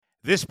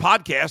This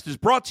podcast is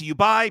brought to you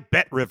by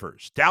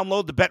BetRivers.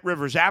 Download the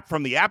BetRivers app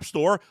from the App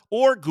Store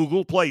or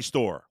Google Play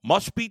Store.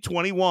 Must be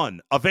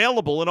 21.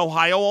 Available in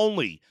Ohio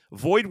only.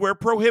 Void where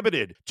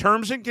prohibited.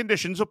 Terms and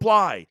conditions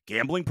apply.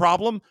 Gambling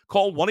problem?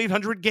 Call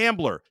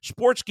 1-800-GAMBLER.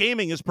 Sports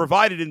gaming is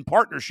provided in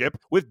partnership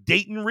with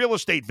Dayton Real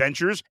Estate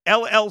Ventures,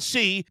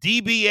 LLC,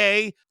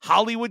 DBA,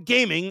 Hollywood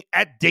Gaming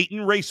at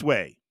Dayton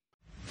Raceway.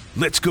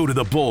 Let's go to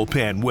the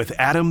bullpen with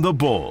Adam the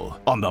Bull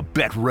on the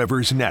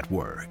BetRivers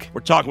Network.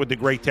 We're talking with the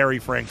great Terry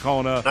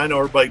Francona. I know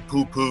everybody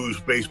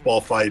poo-poos baseball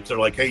fights. They're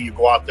like, hey, you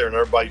go out there and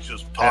everybody's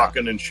just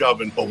talking and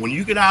shoving. But when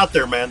you get out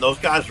there, man, those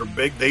guys are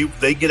big.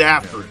 They get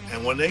after it.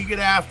 And when they get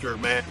after it,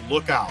 man,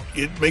 look out.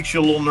 It makes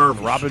you a little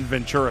nervous. Robin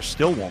Ventura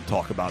still won't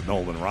talk about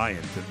Nolan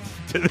Ryan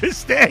to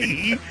this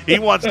day. He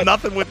wants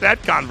nothing with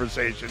that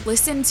conversation.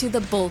 Listen to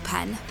The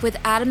Bullpen with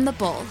Adam the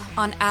Bull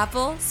on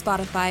Apple,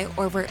 Spotify,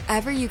 or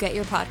wherever you get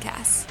your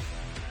podcasts.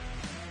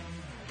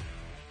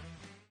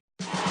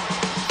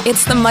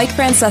 It's the Mike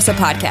Francesa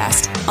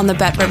podcast on the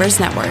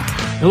BetRivers Network.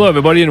 Hello,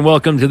 everybody, and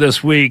welcome to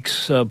this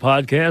week's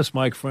podcast.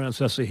 Mike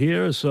Francesa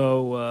here.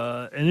 So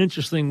an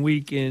interesting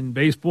week in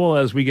baseball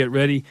as we get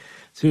ready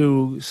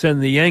to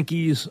send the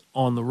Yankees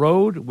on the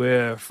road,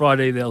 where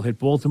Friday they'll hit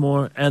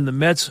Baltimore, and the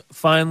Mets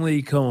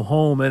finally come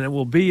home, and it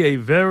will be a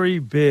very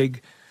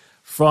big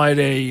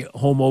Friday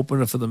home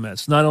opener for the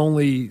Mets. Not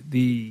only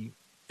the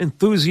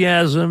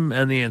enthusiasm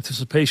and the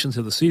anticipation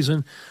to the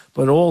season,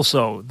 but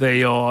also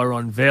they are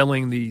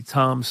unveiling the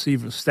Tom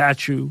Seaver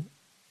statue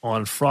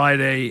on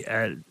Friday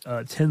at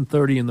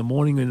 10:30 in the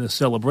morning in a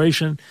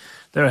celebration.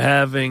 They're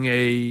having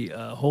a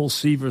whole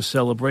Seaver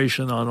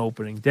celebration on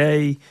opening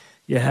day.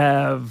 You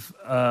have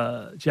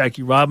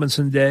Jackie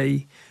Robinson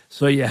Day,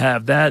 so you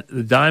have that.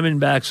 The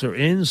Diamondbacks are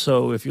in,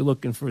 so if you're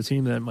looking for a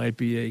team that might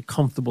be a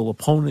comfortable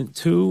opponent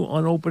too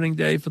on opening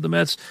day for the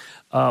Mets,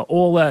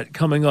 all that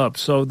coming up.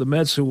 So the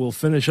Mets, who will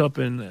finish up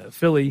in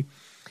Philly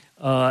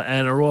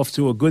and are off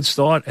to a good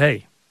start,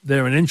 hey,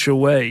 they're an inch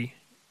away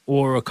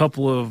or a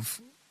couple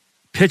of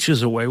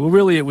pitches away. Well,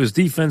 really, it was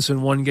defense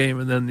in one game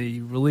and then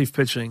the relief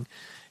pitching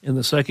in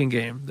the second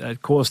game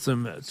that cost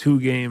them 2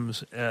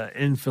 games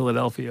in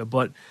Philadelphia.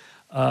 But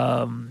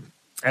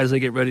as they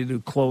get ready to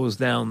close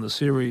down the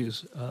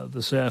series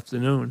this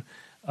afternoon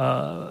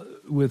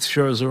with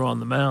Scherzer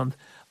on the mound,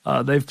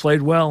 they've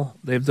played well.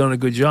 They've done a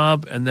good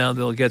job, and now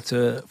they'll get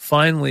to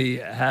finally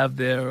have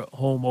their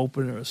home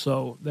opener.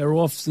 So they're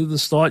off to the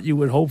start you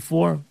would hope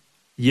for.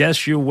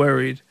 Yes, you're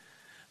worried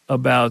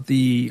about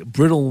the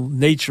brittle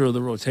nature of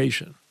the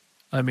rotation.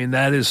 I mean,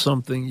 that is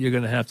something you're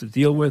going to have to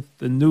deal with.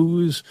 The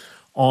news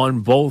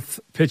on both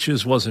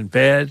pitches wasn't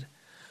bad,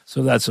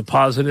 so that's a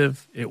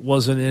positive. It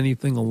wasn't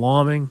anything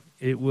alarming.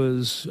 It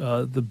was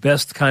the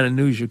best kind of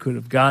news you could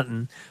have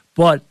gotten.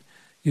 But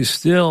you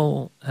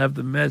still have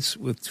the Mets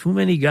with too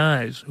many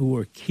guys who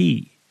are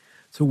key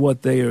to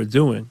what they are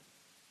doing,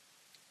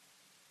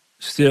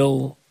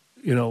 still,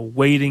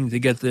 waiting to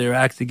get their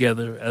act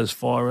together as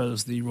far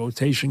as the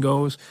rotation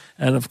goes.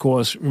 And, of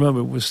course,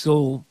 remember, we're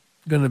still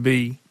going to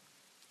be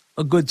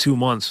a good 2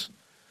 months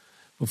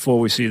before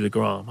we see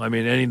DeGrom. I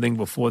mean, anything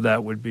before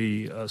that would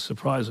be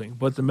surprising.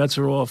 But the Mets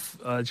are off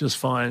just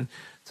fine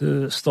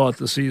to start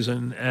the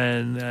season,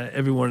 and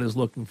everyone is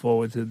looking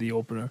forward to the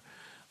opener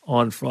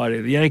on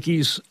Friday. The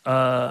Yankees,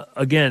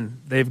 again,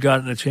 they've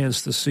gotten a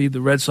chance to see the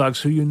Red Sox,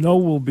 who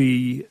will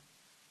be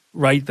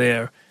right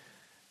there.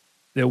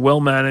 They're well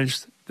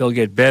managed. They'll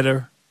get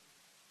better.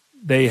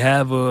 They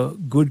have a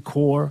good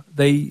core.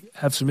 They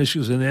have some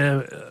issues in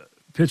their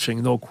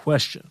pitching, no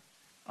question.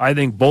 I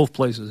think both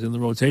places, in the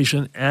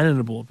rotation and in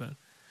the bullpen.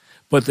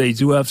 But they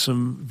do have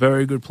some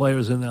very good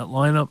players in that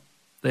lineup.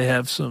 They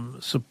have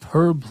some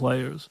superb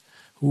players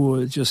who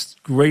are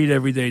just great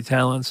everyday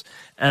talents,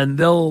 and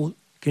they'll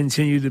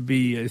continue to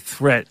be a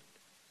threat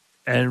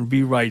and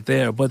be right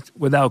there. But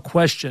without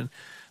question,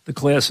 the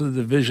class of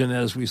the division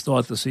as we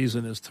start the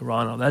season is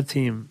Toronto. That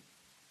team,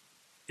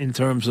 in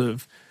terms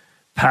of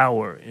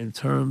power, in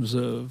terms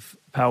of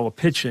power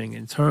pitching,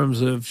 in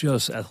terms of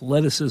just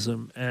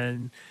athleticism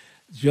and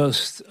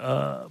just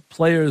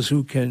players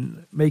who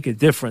can make a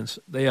difference,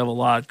 they have a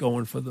lot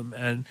going for them.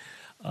 And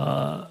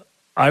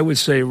I would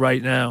say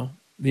right now,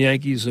 the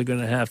Yankees are going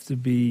to have to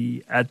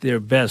be at their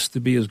best to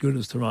be as good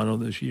as Toronto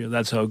this year.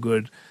 That's how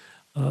good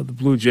the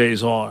Blue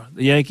Jays are.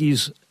 The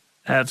Yankees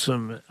have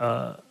some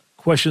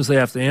questions they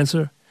have to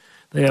answer.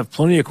 They have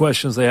plenty of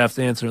questions they have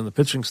to answer in the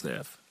pitching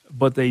staff.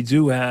 But they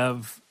do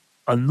have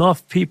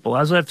enough people.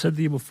 As I've said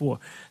to you before,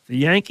 the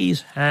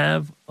Yankees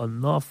have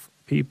enough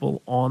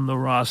people on the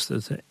roster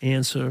to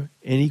answer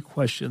any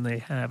question they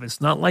have.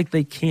 It's not like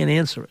they can't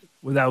answer it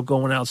without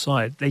going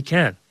outside. They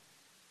can.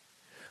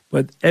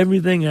 But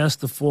everything has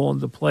to fall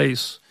into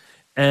place,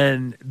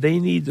 and they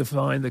need to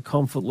find the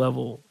comfort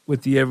level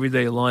with the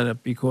everyday lineup,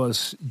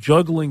 because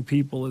juggling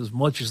people as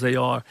much as they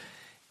are,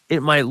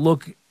 it might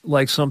look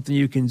like something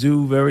you can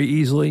do very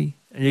easily,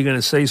 and you're going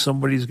to say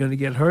somebody's going to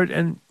get hurt,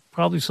 and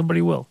probably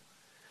somebody will.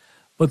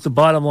 But the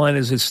bottom line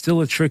is it's still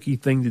a tricky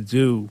thing to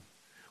do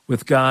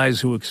with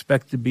guys who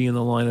expect to be in the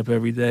lineup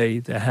every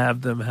day, to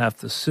have them have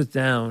to sit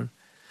down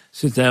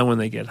sit down when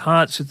they get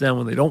hot, sit down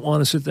when they don't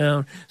want to sit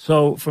down.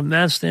 So from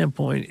that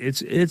standpoint,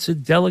 it's a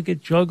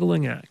delicate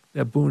juggling act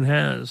that Boone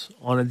has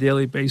on a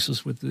daily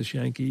basis with this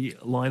Yankee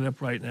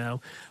lineup right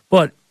now.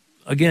 But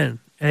again,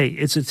 hey,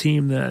 it's a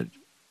team that,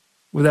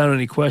 without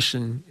any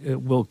question,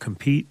 it will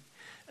compete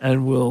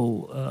and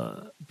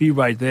will be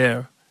right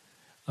there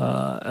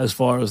as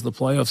far as the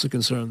playoffs are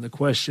concerned. The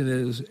question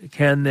is,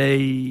 can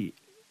they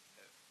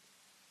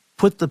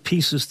put the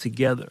pieces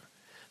together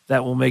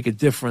that will make a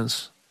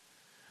difference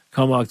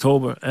come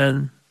October?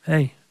 And,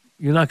 hey,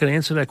 you're not going to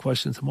answer that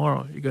question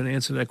tomorrow. You're going to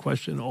answer that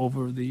question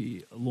over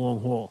the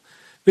long haul.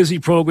 Busy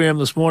program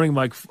this morning.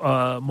 Mark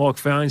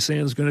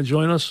Feinsand is going to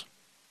join us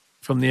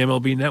from the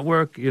MLB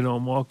Network. You know,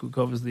 Mark, who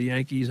covers the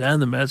Yankees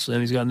and the Mets,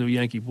 and he's got a new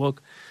Yankee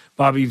book.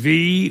 Bobby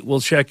V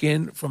will check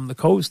in from the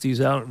coast. He's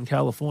out in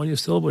California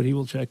still, but he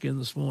will check in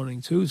this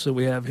morning too. So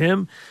we have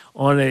him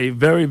on a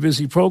very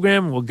busy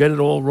program. We'll get it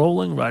all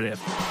rolling right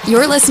after.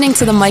 You're listening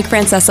to the Mike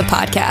Francesa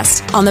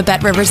podcast on the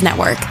Bet Rivers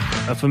Network.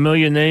 A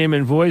familiar name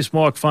and voice,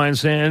 Mark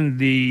Feinsand,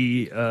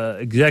 the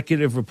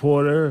executive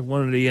reporter,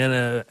 one of the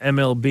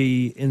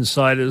MLB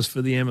insiders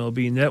for the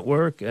MLB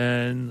Network,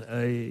 and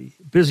a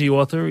busy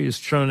author. He's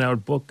churning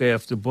out book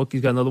after book.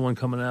 He's got another one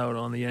coming out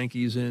on the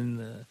Yankees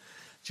in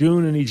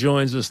June, and he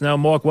joins us now.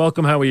 Mark,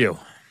 welcome. How are you?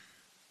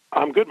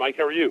 I'm good, Mike.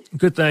 How are you?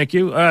 Good, thank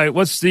you. All right,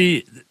 what's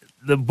the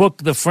book,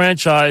 The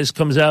Franchise,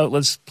 comes out?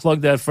 Let's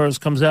plug that first.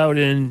 Comes out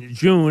in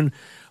June.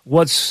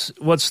 What's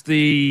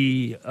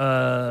the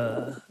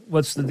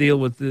deal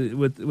with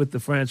the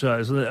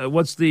franchise?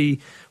 What's the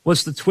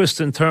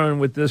twist and turn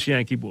with this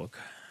Yankee book?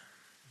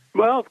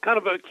 Well, it's kind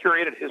of a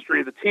curated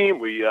history of the team.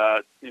 We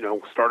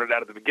started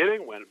out at the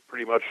beginning, went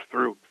pretty much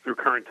through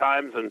current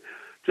times, and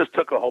just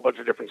took a whole bunch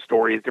of different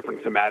stories,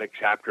 different thematic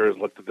chapters,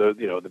 looked at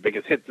the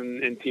biggest hits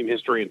in team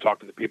history and talked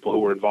to the people who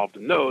were involved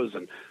in those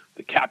and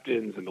the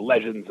captains and the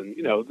legends. And,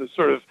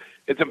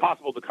 it's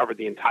impossible to cover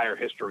the entire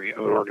history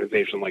of an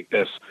organization like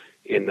this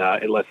in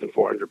less than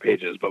 400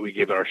 pages, but we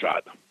gave it our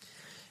shot.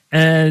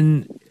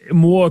 And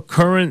more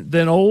current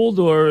than old,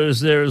 or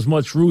is there as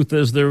much Ruth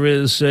as there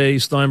is, say,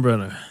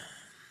 Steinbrenner?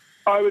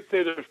 I would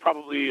say there's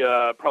probably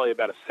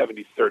about a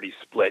 70-30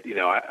 split.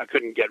 I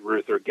couldn't get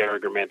Ruth or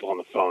Gehrig or Mantle on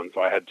the phone,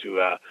 so I had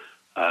to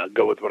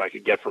go with what I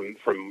could get from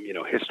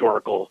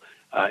historical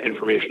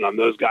information on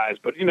those guys.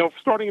 But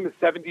starting in the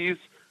 70s,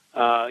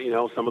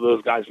 some of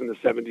those guys from the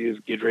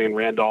 70s, Guidry and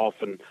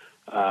Randolph, and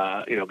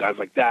guys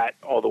like that,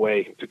 all the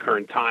way to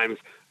current times.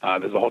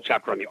 There's a whole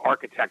chapter on the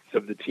architects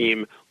of the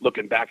team,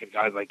 looking back at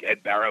guys like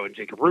Ed Barrow and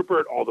Jacob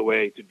Rupert, all the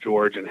way to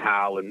George and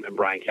Hal and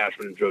Brian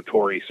Cashman and Joe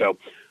Torre. So.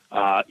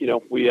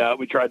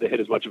 We tried to hit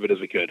as much of it as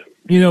we could.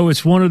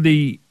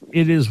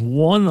 It is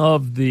one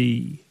of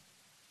the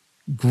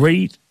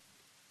great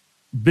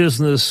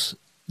business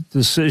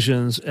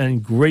decisions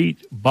and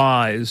great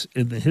buys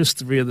in the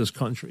history of this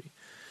country.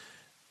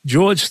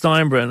 George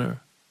Steinbrenner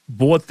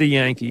bought the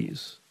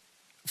Yankees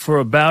for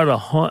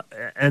about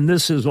and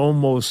this is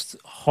almost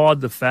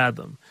hard to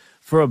fathom,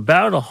 for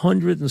about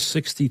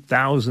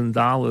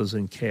 $160,000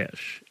 in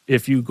cash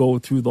if you go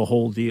through the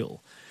whole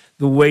deal.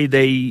 The way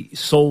they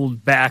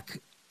sold back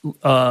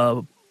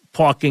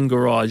parking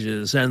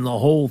garages and the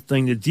whole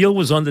thing. The deal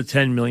was under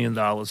 $10 million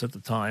at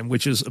the time,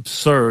 which is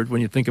absurd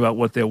when you think about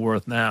what they're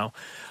worth now.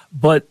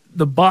 But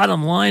the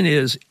bottom line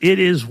is, it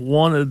is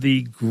one of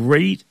the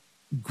great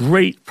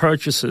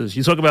purchases.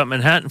 You talk about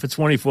Manhattan for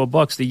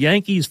 $24. The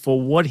Yankees, for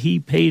what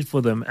he paid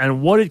for them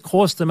and what it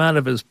cost him out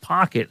of his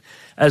pocket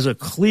as a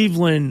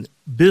Cleveland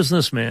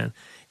businessman,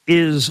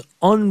 is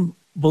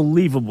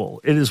unbelievable.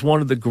 It is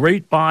one of the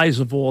great buys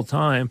of all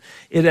time.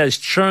 It has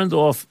churned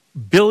off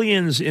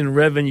billions in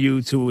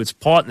revenue to its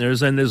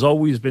partners, and there's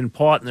always been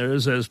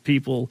partners, as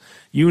people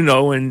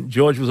and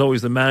George was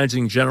always the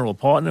managing general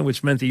partner,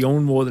 which meant he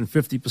owned more than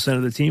 50%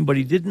 of the team, but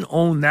he didn't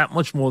own that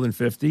much more than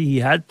 50. He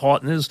had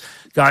partners,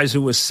 guys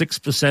who were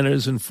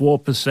 6%ers and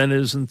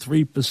 4%ers and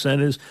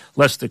 3%ers,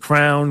 Lester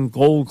Crown,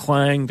 Gold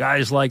Klang,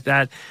 guys like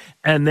that.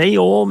 And they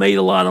all made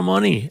a lot of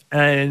money,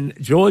 and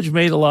George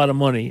made a lot of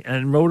money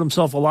and wrote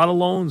himself a lot of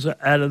loans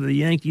out of the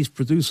Yankees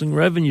producing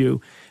revenue.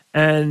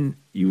 And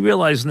you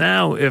realize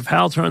now, if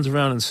Hal turns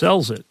around and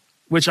sells it,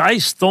 which I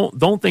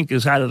don't think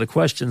is out of the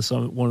question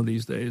one of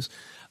these days,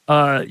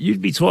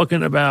 you'd be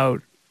talking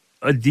about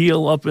a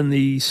deal up in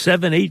the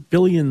 $7-8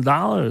 billion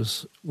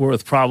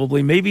worth,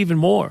 probably, maybe even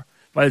more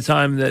by the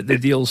time that the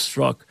deal's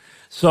struck.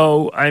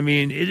 So, I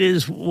mean, it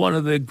is one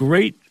of the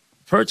great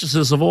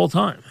purchases of all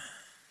time.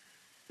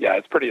 Yeah,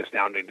 it's pretty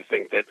astounding to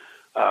think that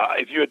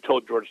if you had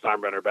told George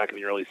Steinbrenner back in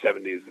the early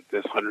 70s that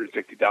this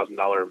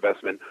 $160,000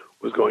 investment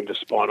was going to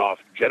spawn off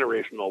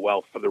generational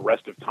wealth for the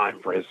rest of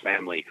time for his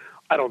family,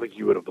 I don't think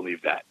you would have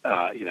believed that.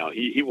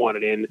 He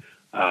wanted in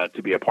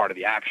to be a part of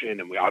the action,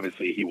 and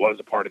he was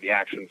a part of the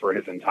action for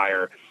his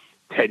entire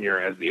tenure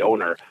as the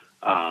owner.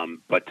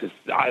 But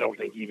I don't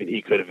think even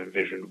he could have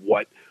envisioned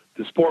what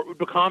the sport would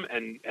become,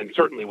 and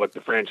certainly what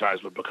the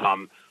franchise would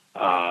become.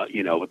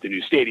 With the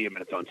new stadium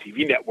and its own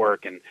TV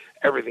network and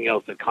everything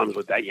else that comes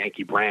with that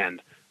Yankee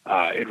brand.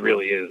 It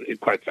really is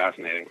quite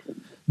fascinating.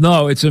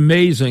 No, it's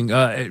amazing.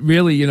 It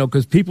really,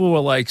 because people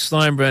were like,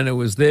 Steinbrenner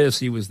was this,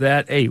 he was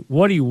that. Hey,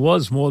 what he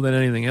was more than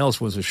anything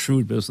else was a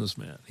shrewd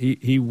businessman.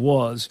 He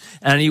was,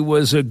 and he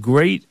was a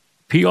great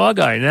PR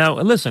guy. Now,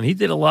 listen, he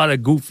did a lot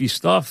of goofy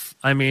stuff.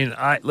 I mean,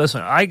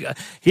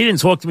 he didn't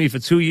talk to me for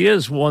 2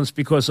 years once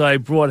because I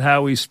brought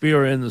Howie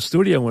Spear in the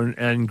studio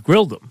and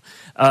grilled him.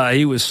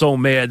 He was so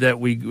mad that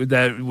we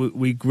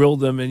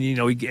grilled him,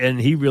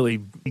 and he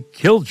really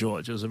killed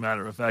George. As a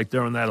matter of fact,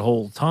 during that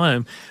whole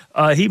time,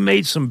 he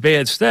made some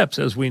bad steps,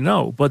 as we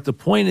know. But the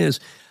point is,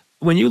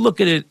 when you look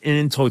at it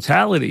in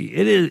totality,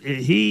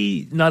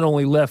 he not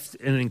only left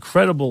an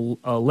incredible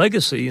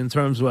legacy in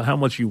terms of how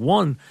much he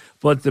won,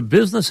 but the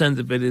business end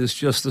of it is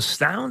just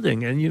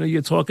astounding. And,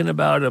 you're talking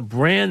about a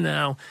brand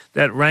now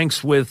that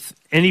ranks with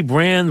any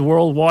brand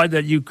worldwide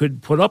that you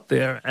could put up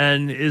there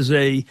and is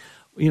a,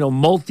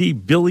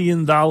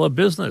 multi-billion-dollar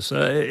business.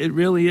 It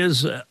really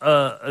is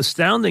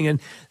astounding. And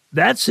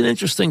that's an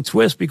interesting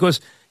twist because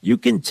you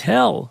can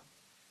tell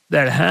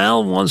that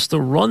Hal wants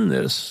to run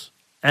this.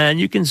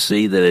 And you can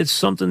see that it's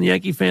something the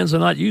Yankee fans are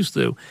not used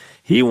to.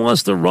 He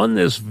wants to run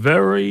this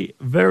very,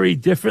 very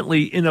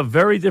differently in a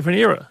very different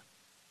era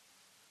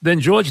than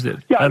George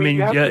did. Yeah,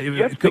 you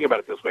have to think about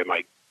it this way,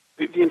 Mike.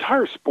 The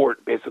entire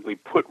sport basically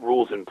put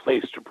rules in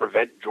place to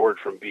prevent George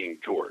from being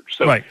George.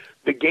 So right.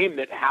 The game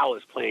that Hal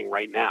is playing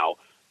right now,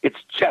 it's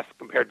chess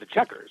compared to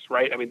checkers,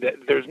 right? I mean,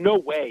 there's no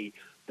way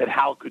that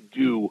Hal could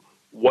do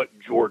what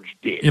George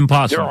did.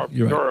 Impossible.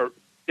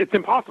 It's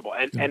impossible.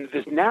 And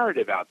this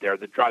narrative out there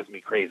that drives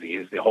me crazy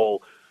is the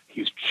whole,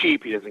 he's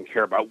cheap, he doesn't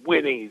care about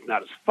winning, he's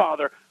not his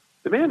father.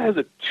 The man has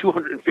a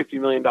 $250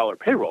 million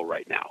payroll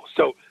right now.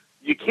 So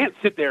you can't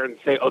sit there and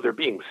say, they're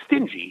being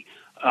stingy,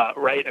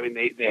 right? I mean,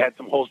 they had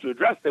some holes to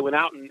address. They went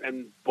out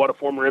and bought a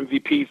former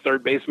MVP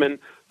third baseman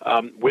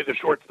with a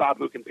shortstop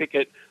who can pick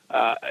it,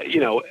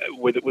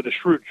 with a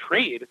shrewd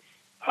trade,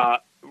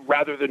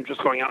 rather than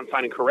just going out and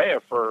signing Correa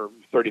for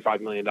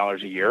 $35 million a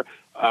year.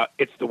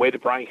 It's the way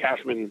that Brian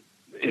Cashman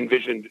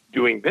envisioned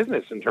doing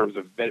business in terms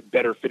of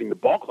better fitting the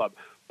ball club.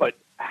 But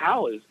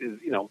Hal is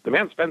the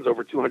man spends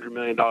over $200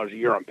 million a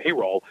year on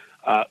payroll.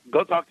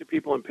 Go talk to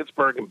people in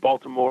Pittsburgh and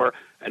Baltimore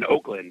and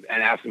Oakland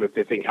and ask them if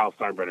they think Hal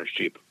Steinbrenner's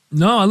cheap.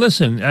 No,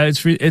 listen,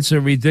 it's a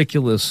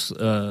ridiculous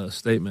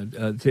statement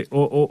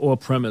or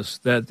premise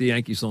that the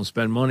Yankees don't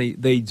spend money.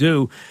 They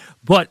do,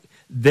 but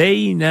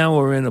they now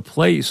are in a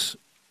place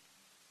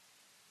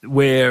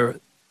where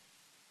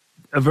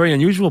a very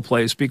unusual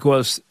place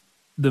because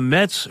the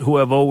Mets, who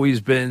have always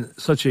been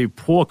such a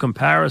poor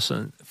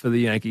comparison for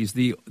the Yankees,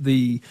 the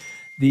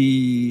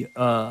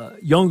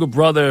younger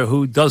brother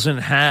who doesn't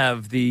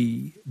have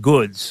the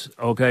goods,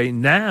 okay,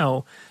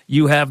 now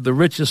you have the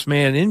richest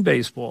man in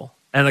baseball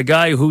and a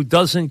guy who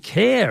doesn't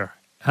care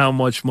how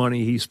much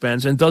money he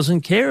spends and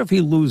doesn't care if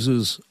he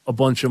loses a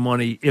bunch of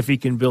money if he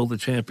can build a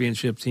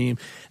championship team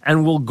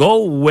and will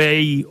go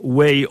way,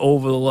 way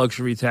over the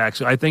luxury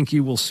tax. I think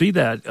you will see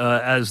that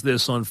as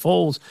this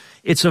unfolds.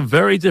 It's a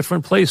very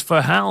different place for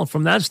Hal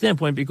from that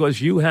standpoint because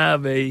you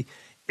have a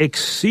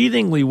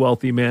exceedingly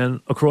wealthy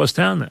man across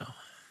town now.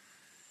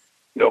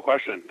 No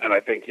question. And I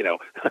think,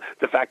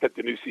 the fact that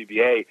the new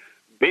CBA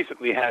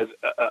basically has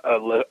a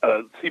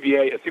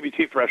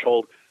CBT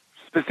threshold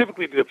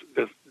specifically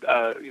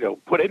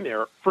put in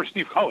there for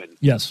Steve Cohen.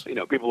 Yes.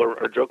 People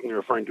are jokingly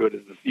referring to it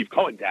as the Steve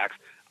Cohen tax.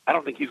 I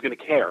don't think he's going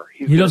to care.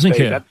 He doesn't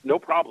care. That's no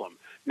problem.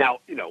 Now,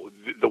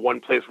 the one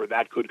place where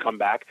that could come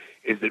back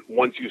is that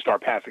once you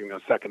start passing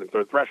those second and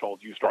third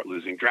thresholds, you start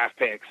losing draft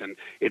picks, and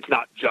it's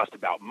not just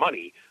about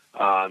money.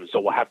 So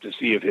we'll have to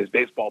see if his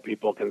baseball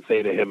people can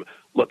say to him,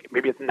 look,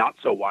 maybe it's not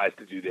so wise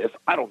to do this.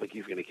 I don't think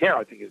he's going to care.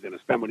 I think he's going to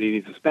spend what he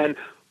needs to spend.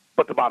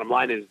 But the bottom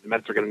line is the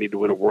Mets are going to need to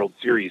win a World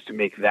Series to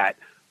make that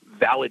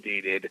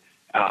validated.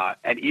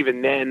 And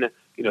even then,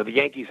 the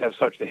Yankees have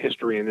such a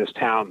history in this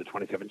town, the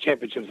 27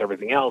 championships,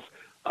 everything else.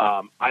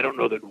 I don't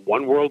know that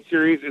one World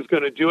Series is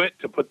going to do it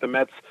to put the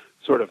Mets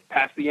sort of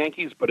past the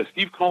Yankees. But if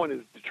Steve Cohen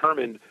is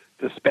determined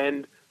to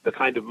spend the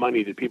kind of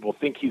money that people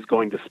think he's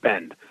going to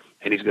spend,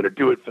 and he's going to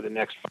do it for the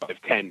next 5,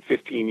 10,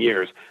 15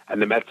 years, and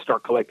the Mets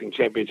start collecting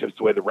championships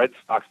the way the Red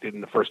Sox did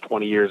in the first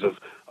 20 years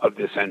of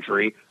this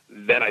century,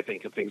 then I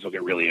think things will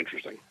get really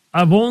interesting.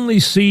 I've only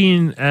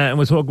seen, and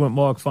we're talking about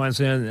Mark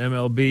Feinsand,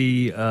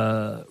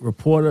 MLB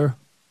reporter.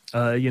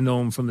 You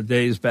know him from the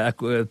days back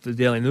with the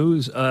Daily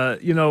News.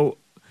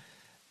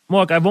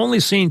 Mark, I've only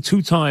seen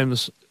 2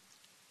 times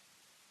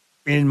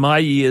in my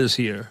years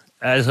here,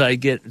 as I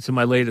get into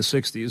my later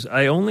 60s,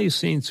 I only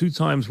seen 2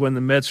 times when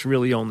the Mets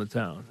really owned the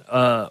town.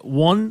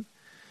 One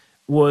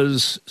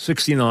was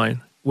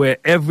 69, where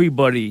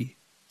everybody,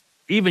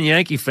 even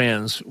Yankee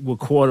fans, were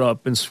caught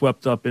up and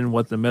swept up in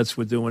what the Mets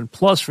were doing.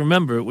 Plus,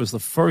 remember, it was the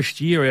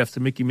first year after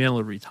Mickey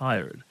Mantle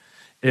retired.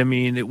 I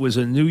mean, it was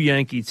a new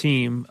Yankee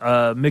team.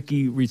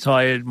 Mickey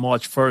retired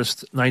March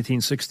 1st,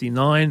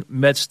 1969.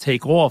 Mets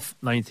take off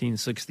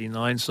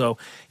 1969. So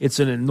it's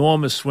an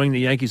enormous swing.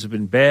 The Yankees have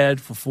been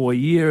bad for 4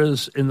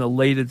 years. In the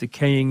later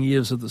decaying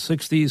years of the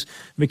 60s,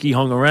 Mickey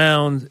hung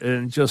around,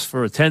 and just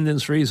for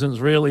attendance reasons,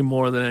 really,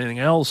 more than anything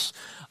else.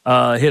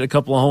 hit a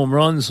couple of home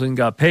runs and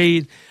got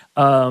paid,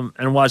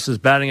 and watched his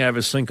batting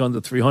average sink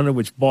under 300,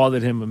 which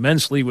bothered him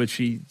immensely, which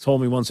he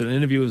told me once in an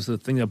interview was the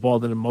thing that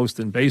bothered him most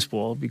in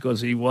baseball,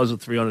 because he was a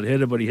 300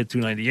 hitter, but he hit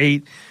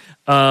 298.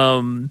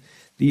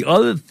 The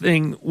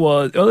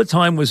other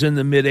time was in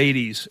the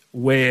mid-'80s,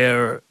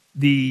 where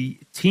the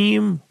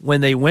team,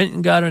 when they went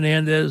and got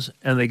Hernandez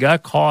and they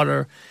got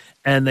Carter,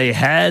 and they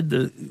had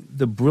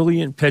the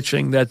brilliant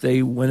pitching that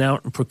they went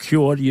out and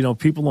procured.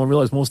 People don't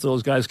realize most of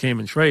those guys came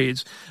in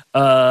trades,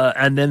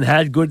 and then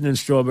had Gooden and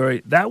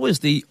Strawberry. That was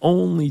the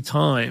only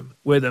time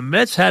where the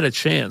Mets had a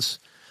chance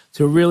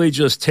to really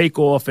just take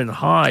off and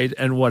hide.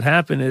 And what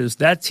happened is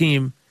that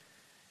team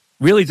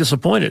really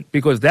disappointed,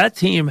 because that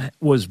team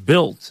was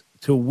built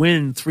to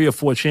win 3 or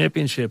 4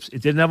 championships.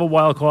 It didn't have a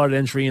wild card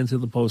entry into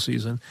the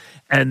postseason,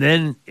 and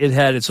then it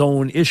had its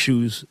own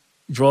issues,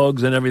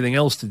 drugs and everything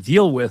else to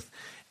deal with,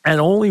 and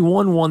only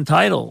won 1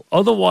 title.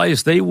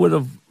 Otherwise, they would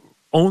have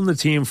owned the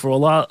team for a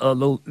lot,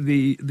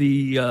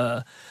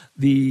 the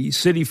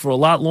city for a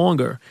lot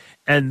longer.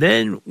 And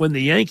then when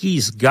the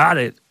Yankees got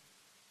it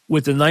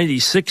with the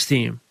 '96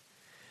 team,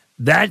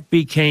 that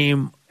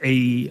became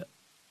a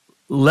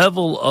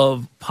level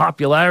of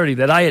popularity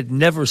that I had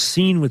never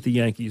seen with the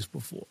Yankees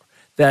before,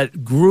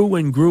 that grew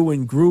and grew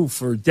and grew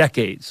for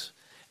decades,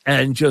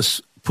 and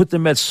just put the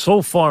Mets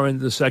so far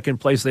into second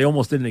place they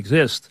almost didn't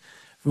exist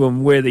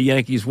from where the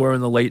Yankees were in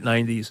the late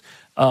 '90s.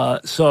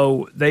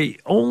 So they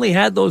only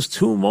had those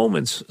 2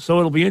 moments. So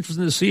it'll be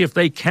interesting to see if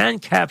they can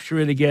capture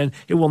it again.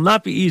 It will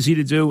not be easy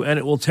to do, and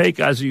it will take,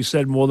 as you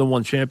said, more than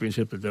 1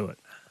 championship to do it.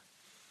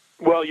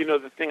 Well,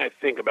 the thing I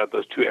think about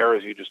those 2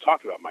 eras you just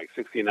talked about, Mike,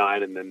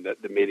 69 and then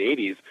the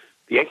mid-'80s,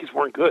 the Yankees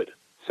weren't good.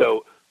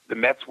 So the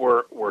Mets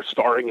were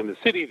starring in the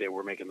city. They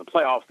were making the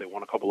playoffs. They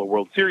won a couple of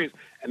World Series,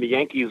 and the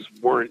Yankees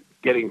weren't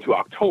getting to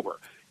October.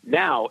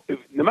 Now,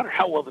 no matter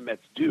how well the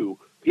Mets do,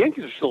 the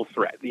Yankees are still a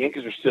threat. The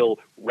Yankees are still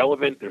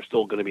relevant. They're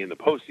still going to be in the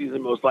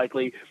postseason, most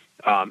likely.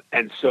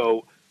 And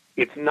so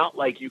it's not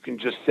like you can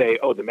just say,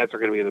 oh, the Mets are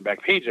going to be on the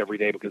back page every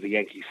day because the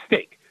Yankees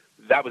stink.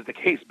 That was the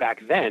case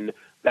back then.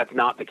 That's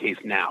not the case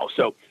now.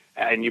 So,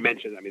 and you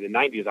mentioned, the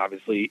 90s,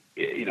 obviously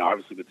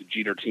with the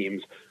Jeter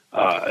teams,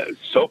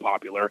 so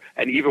popular.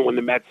 And even when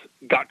the Mets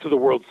got to the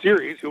World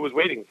Series, who was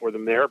waiting for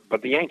them there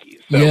but the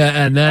Yankees? So,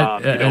 yeah, and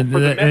that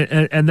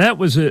and that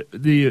was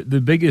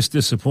the biggest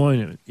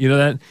disappointment.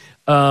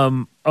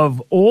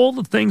 Of all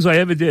the things I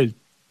ever did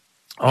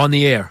on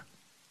the air,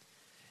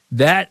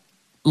 that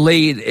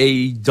laid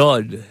a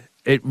dud.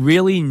 It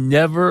really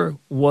never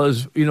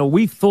was.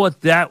 We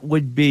thought that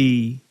would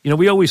be.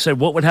 We always said,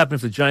 what would happen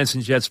if the Giants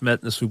and Jets met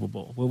in the Super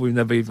Bowl? Well, we've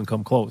never even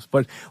come close.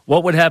 But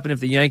what would happen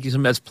if the Yankees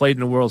and Mets played in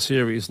the World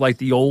Series, like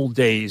the old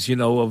days,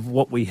 of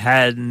what we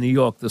had in New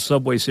York, the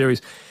Subway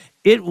Series?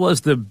 It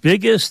was the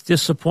biggest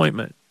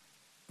disappointment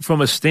from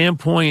a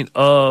standpoint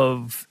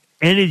of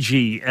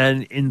energy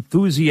and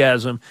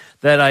enthusiasm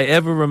that I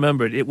ever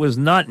remembered. It was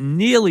not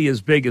nearly as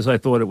big as I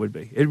thought it would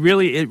be. It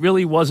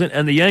really wasn't.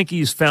 And the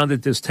Yankees found it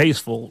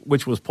distasteful,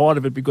 which was part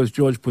of it because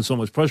George put so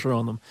much pressure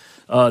on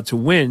them to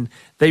win.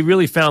 They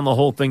really found the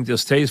whole thing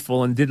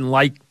distasteful and didn't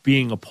like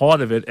being a part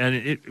of it. And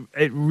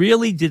it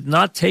really did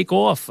not take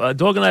off.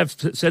 Dog and I have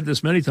said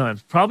this many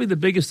times. Probably the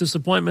biggest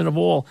disappointment of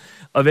all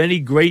of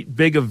any great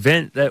big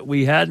event that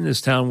we had in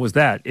this town was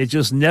that. It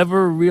just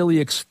never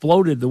really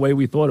exploded the way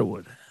we thought it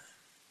would.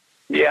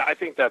 Yeah, I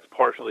think that's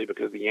partially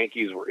because the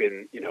Yankees were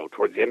in,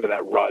 towards the end of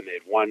that run.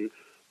 They'd won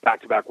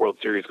back-to-back World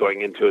Series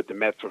going into it. The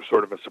Mets were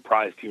sort of a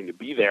surprise team to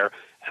be there.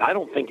 And I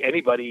don't think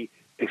anybody,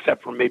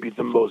 except for maybe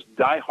the most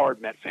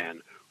diehard Met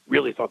fan,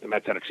 really thought the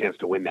Mets had a chance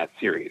to win that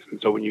series. And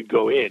so when you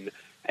go in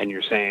and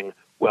you're saying,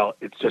 well,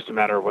 it's just a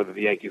matter of whether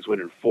the Yankees win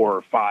in 4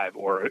 or 5,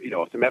 or,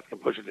 if the Mets can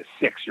push it to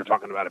 6, you're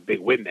talking about a big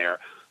win there.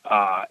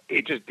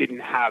 It just didn't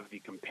have the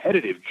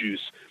competitive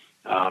juice.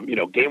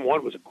 Game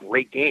 1 was a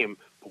great game.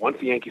 But once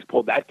the Yankees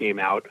pulled that game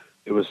out,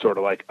 it was sort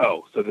of like,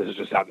 oh, so this is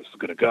just how this is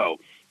going to go.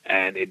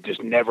 And it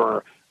just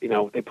never,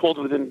 they pulled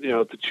within, the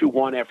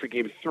 2-1 after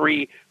Game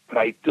 3, but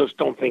I just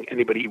don't think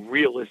anybody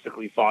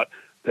realistically thought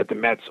that the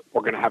Mets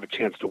were going to have a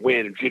chance to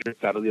win. And Jeter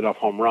hit that leadoff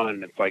home run,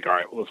 and it's like, all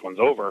right, well, this one's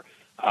over.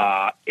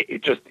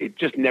 It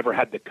just never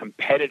had the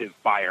competitive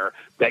fire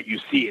that you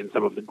see in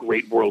some of the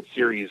great World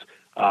Series,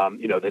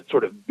 that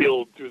sort of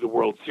build through the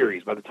World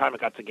Series. By the time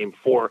it got to Game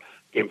 4,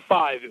 Game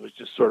 5, it was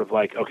just sort of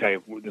like, okay,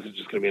 this is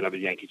just going to be another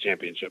Yankee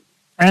championship.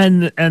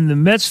 And the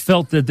Mets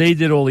felt that they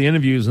did all the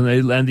interviews and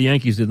the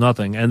Yankees did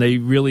nothing, and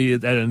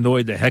that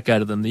annoyed the heck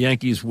out of them. The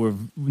Yankees were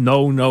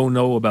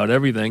no about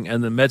everything,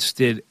 and the Mets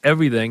did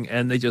everything,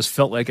 and they just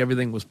felt like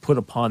everything was put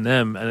upon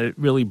them, and it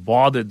really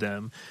bothered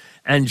them.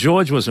 And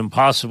George was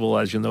impossible,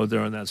 as you know,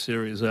 during that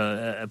series,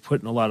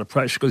 putting a lot of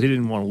pressure because he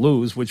didn't want to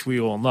lose, which we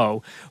all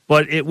know.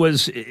 But it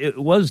was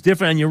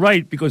different, and you're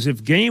right, because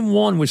if Game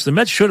 1, which the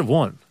Mets should have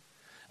won,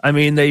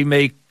 they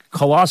make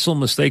colossal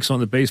mistakes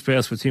on the base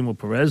pass for Timo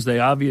Perez. They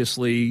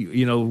obviously,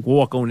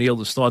 walk O'Neill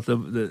to start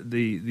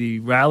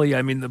the rally.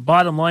 The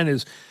bottom line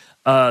is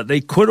They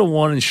could have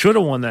won and should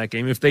have won that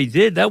game. If they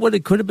did,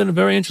 it could have been a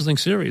very interesting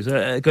series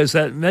because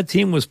that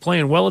team was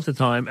playing well at the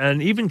time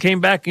and even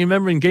came back. You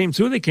remember in Game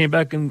 2, they came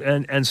back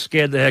and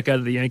scared the heck out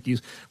of the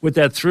Yankees with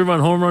that 3-run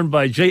home run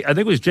by I think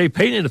it was Jay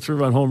Payton, a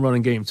 3-run home run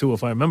in Game 2,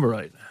 if I remember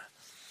right.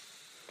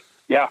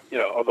 Yeah,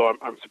 although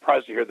I'm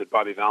surprised to hear that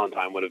Bobby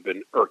Valentine would have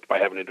been irked by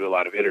having to do a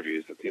lot of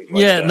interviews. It seems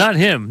like not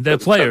him. The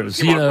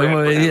players,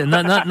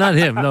 not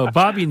him. No,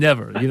 Bobby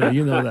never.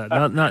 You know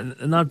that.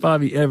 Not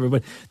Bobby ever.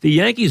 But the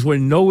Yankees were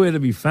nowhere to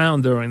be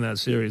found during that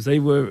series. They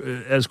were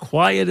as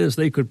quiet as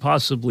they could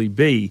possibly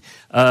be,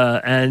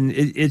 and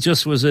it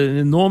just was an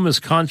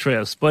enormous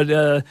contrast. But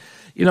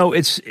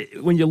it's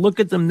when you look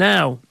at them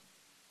now,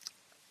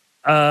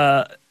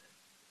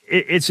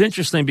 it's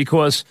interesting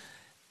because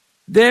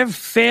they're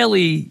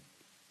fairly.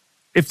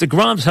 If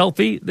DeGrom's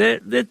healthy,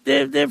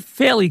 they're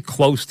fairly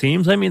close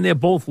teams. I mean, they're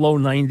both low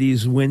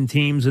 90s win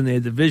teams in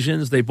their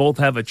divisions. They both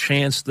have a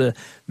chance to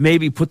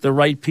maybe put the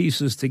right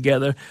pieces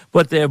together,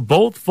 but they're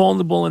both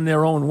vulnerable in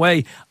their own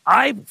way.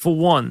 I, for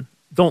one,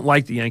 don't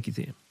like the Yankee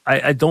team.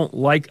 I haven't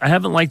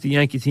liked the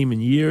Yankee team in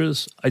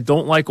years. I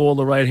don't like all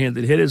the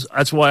right-handed hitters.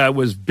 That's why I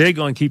was big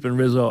on keeping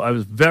Rizzo. I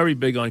was very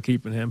big on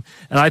keeping him,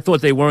 and I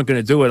thought they weren't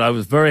going to do it. I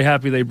was very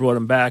happy they brought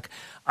him back.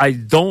 I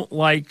don't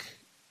like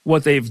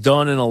what they've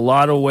done in a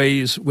lot of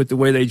ways with the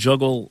way they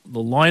juggle the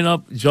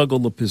lineup, juggle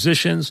the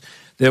positions.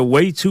 They're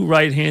way too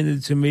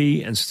right-handed to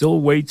me and still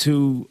way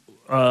too,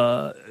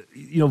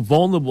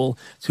 vulnerable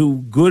to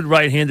good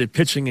right-handed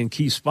pitching in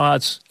key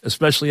spots,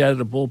 especially out of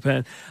the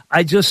bullpen.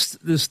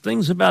 There's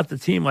things about the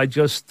team I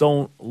just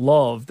don't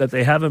love that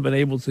they haven't been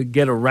able to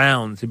get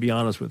around, to be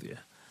honest with you.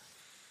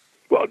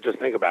 Well, just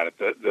think about it.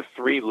 The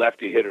three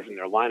lefty hitters in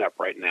their lineup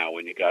right now,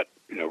 when you got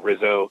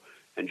Rizzo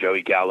and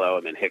Joey Gallo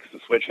and then Hicks,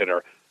 the switch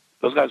hitter,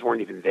 those guys weren't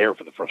even there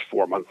for the first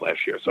 4 months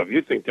last year. So if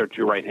you think they're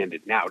too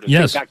right-handed now,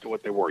 just think back to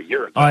what they were a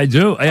year ago. I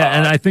do,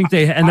 and I think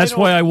and that's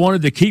why I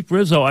wanted to keep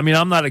Rizzo. I mean,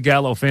 I'm not a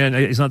Gallo fan.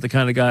 He's not the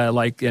kind of guy I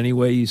like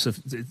anyway. He's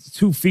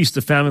too feast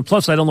of famine.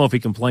 Plus, I don't know if he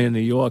can play in New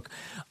York.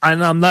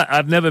 And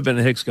I've never been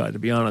a Hicks guy, to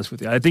be honest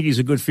with you. I think he's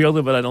a good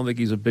fielder, but I don't think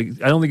he's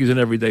an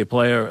everyday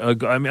player. I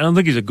don't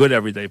think he's a good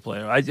everyday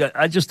player.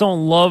 I just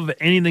don't love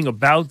anything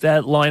about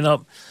that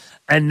lineup.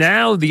 And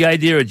now the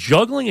idea of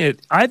juggling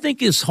it, I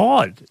think is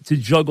hard to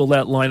juggle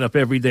that lineup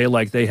every day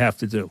like they have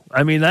to do.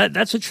 I mean,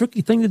 that's a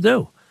tricky thing to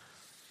do.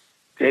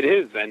 It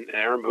is, and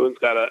Aaron Boone's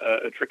got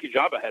a tricky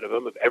job ahead of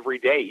him. Of every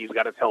day he's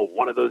got to tell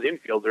one of those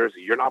infielders,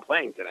 you're not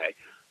playing today,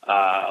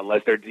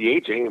 unless they're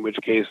DHing, in which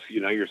case,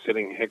 you're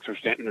sitting Hicks or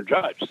Stanton or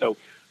Judge. So,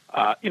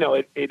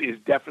 it is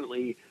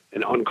definitely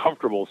an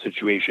uncomfortable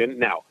situation.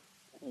 Now,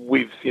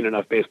 we've seen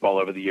enough baseball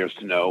over the years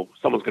to know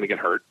someone's going to get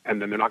hurt, and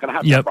then they're not going to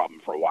have that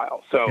problem for a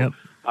while. So,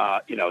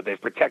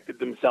 they've protected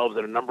themselves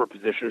in a number of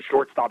positions.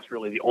 Shortstop's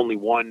really the only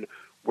one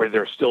where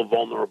they're still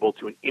vulnerable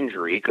to an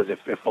injury, because if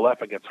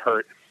Falefa gets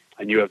hurt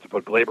and you have to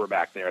put Glaber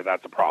back there,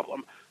 that's a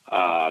problem,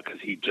 because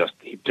he just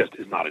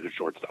is not a good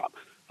shortstop.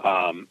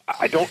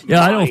 I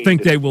don't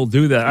think they will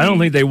do that. I don't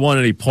think they want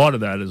any part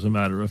of that, as a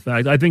matter of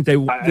fact. I think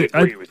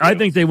I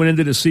think they went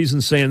into the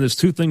season saying there's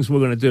two things we're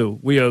going to do.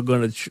 We are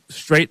going to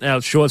straighten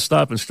out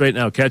shortstop and straighten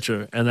out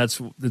catcher, and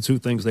that's the two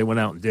things they went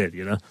out and did,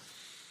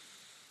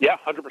 Yeah,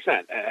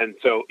 100%. And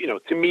so,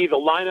 to me, the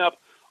lineup,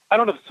 I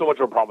don't have so much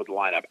of a problem with the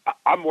lineup.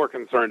 I'm more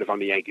concerned, if I'm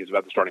the Yankees,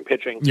 about the starting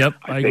pitching. Yep,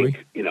 I think,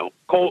 agree.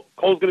 Cole's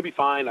going to be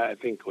fine. I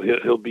think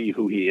he'll be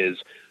who he is.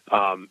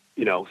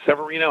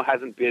 Severino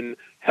hasn't been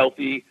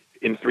healthy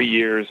in 3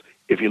 years.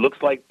 If he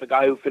looks like the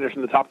guy who finished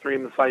in the top three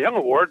in the Cy Young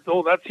Award,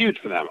 that's huge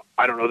for them.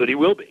 I don't know that he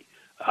will be.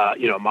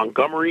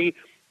 Montgomery,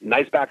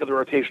 nice back of the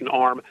rotation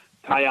arm.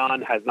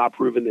 Taillon has not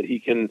proven that he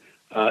can,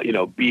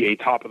 be a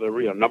top of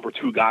the number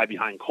two guy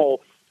behind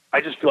Cole. I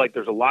just feel like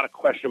there's a lot of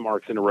question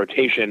marks in a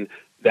rotation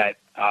that,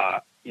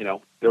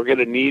 they're going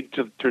to need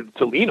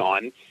to lean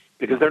on,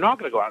 because they're not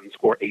going to go out and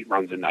score 8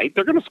 runs a night.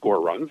 They're going to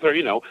score runs.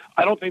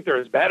 I don't think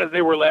they're as bad as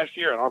they were last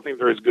year. I don't think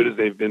they're as good as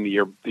they've been the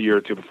year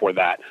or two before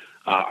that.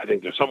 I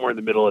think they're somewhere in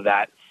the middle of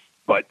that.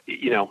 But,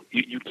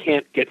 you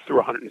can't get through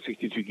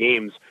 162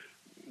 games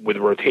with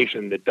a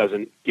rotation that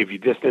doesn't give you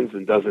distance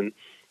and doesn't,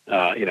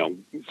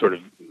 sort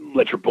of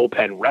let your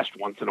bullpen rest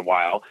once in a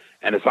while.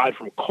 And aside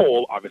from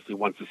Cole, obviously,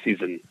 once the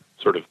season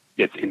sort of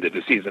gets into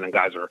the season and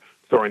guys are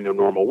throwing their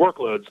normal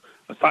workloads,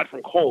 aside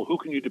from Cole, who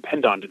can you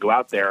depend on to go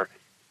out there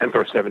and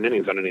throw 7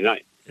 innings on any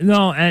night?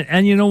 No,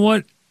 and you know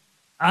what?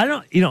 I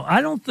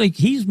don't think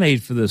he's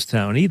made for this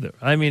town either.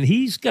 I mean,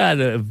 he's got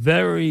a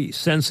very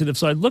sensitive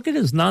side. Look at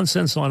his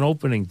nonsense on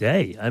opening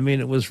day. I mean,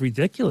 it was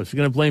ridiculous. You're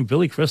going to blame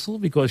Billy Crystal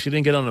because she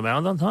didn't get on the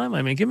mound on time?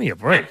 I mean, give me a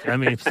break. I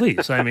mean,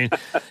 please. I mean,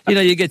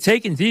 you get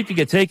taken deep,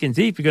 You're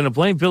going to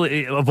blame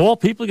Billy. Of all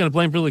people, you're going to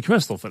blame Billy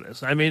Crystal for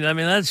this. I mean,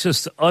 that's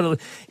just utterly.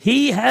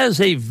 He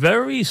has a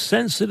very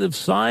sensitive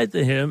side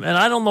to him, and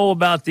I don't know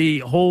about the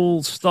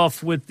whole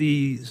stuff with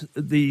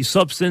the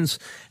substance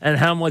and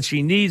how much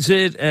he needs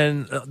it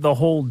and the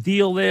whole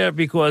deal there,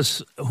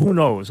 because who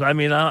knows? I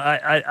mean,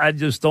 I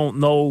just don't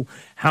know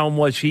how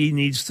much he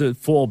needs to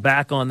fall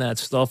back on that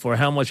stuff or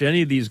how much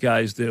any of these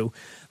guys do.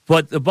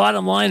 But the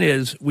bottom line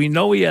is we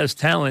know he has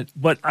talent,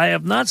 but I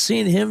have not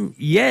seen him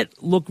yet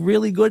look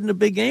really good in a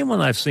big game when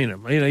I've seen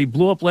him. He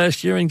blew up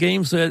last year in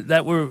games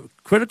that were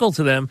critical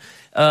to them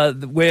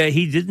where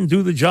he didn't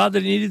do the job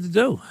that he needed to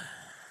do.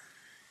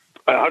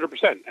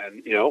 100%.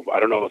 And, I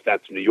don't know if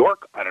that's New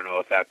York. I don't know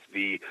if that's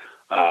the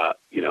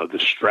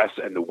stress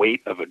and the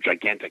weight of a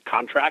gigantic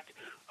contract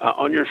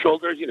on your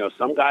shoulders.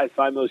 Some guys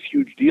sign those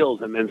huge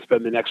deals and then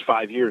spend the next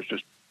 5 years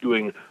just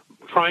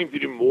trying to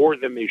do more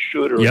than they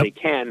should or they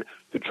can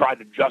to try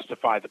to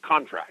justify the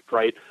contract,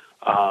 right?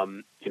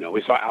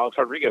 We saw Alex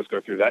Rodriguez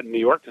go through that in New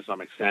York to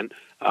some extent.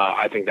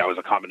 I think that was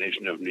a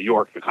combination of New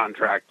York, the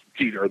contract,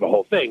 Jeter, the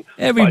whole thing.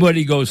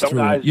 Everybody goes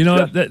through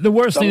it. The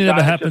worst thing that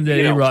ever happened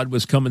to A-Rod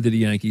was coming to the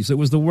Yankees. It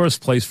was the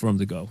worst place for him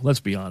to go. Let's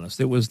be honest.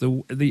 It was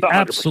the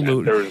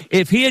absolute.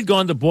 If he had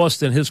gone to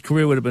Boston, his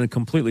career would have been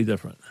completely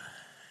different.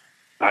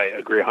 I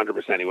agree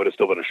 100%. He would have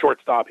still been a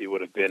shortstop. He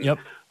would have been,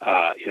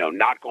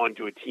 not gone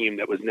to a team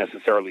that was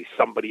necessarily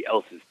somebody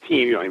else's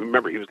team.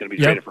 Remember, he was going to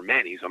be traded for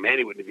Manny, so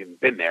Manny wouldn't have even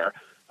been there.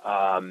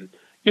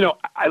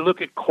 I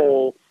look at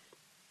Cole.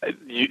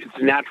 It's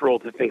natural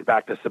to think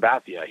back to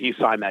Sabathia. He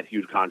signed that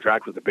huge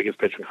contract, was the biggest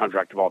pitching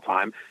contract of all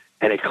time,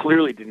 and it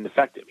clearly didn't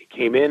affect him. He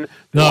came in.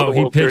 No,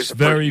 he pitched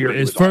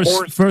his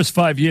first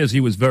 5 years,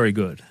 he was very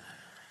good.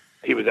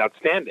 He was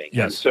outstanding.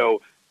 Yes. And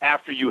so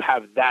after you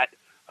have that,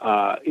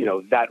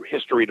 that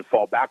history to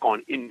fall back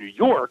on in New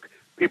York,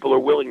 people are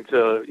willing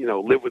to,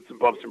 live with some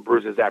bumps and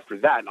bruises after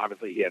that. And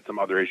obviously he had some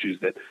other issues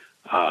that,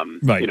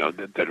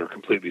 that are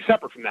completely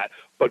separate from that.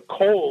 But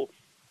Cole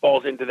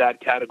falls into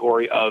that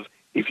category of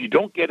if you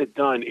don't get it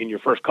done in your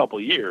first couple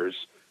of years,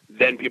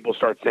 then people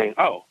start saying,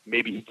 oh,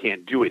 maybe he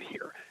can't do it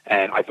here.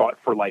 And I thought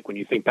when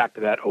you think back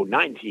to that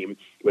 2009 team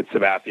with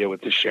Sabathia,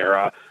 with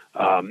Teixeira,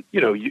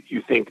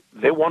 you think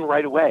they won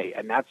right away.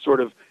 And that sort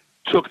of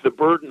took the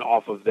burden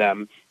off of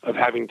them of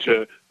having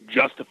to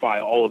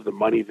justify all of the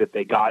money that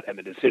they got and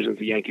the decisions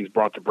the Yankees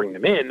brought to bring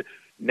them in.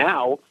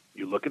 Now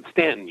you look at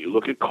Stanton, you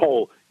look at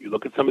Cole, you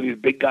look at some of these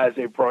big guys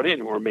they've brought in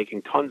who are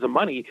making tons of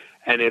money,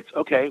 and it's,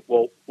 okay,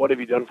 well, what have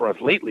you done for us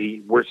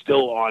lately? We're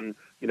still on,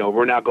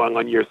 we're now going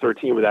on year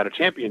 13 without a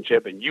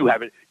championship, and you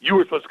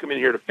were supposed to come in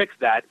here to fix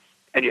that,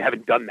 and you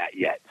haven't done that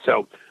yet.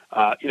 So,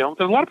 there's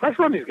a lot of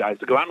pressure on these guys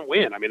to go out and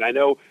win. I mean, I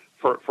know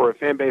for a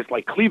fan base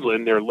like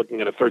Cleveland, they're looking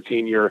at a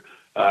 13-year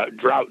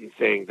drought and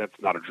saying that's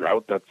not a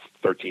drought, that's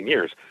 13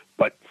 years.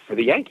 But for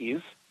the Yankees,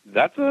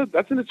 that's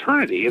an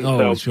eternity. And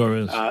it sure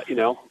is.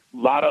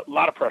 lot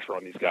of pressure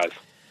on these guys.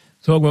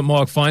 Talking about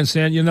Mark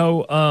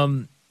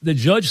Feinsand, the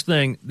Judge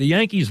thing, the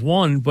Yankees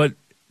won, but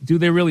do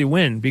they really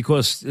win?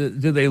 Because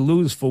do they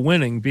lose for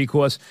winning?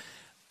 Because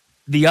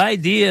the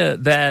idea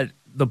that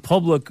the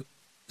public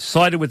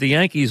sided with the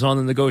Yankees on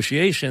the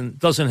negotiation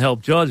doesn't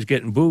help Judge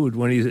getting booed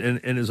when he's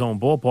in his own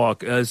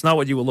ballpark. It's not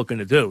what you were looking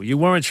to do. You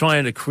weren't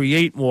trying to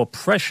create more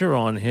pressure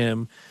on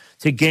him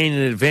to gain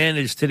an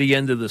advantage to the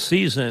end of the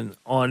season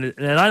on it.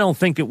 And I don't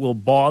think it will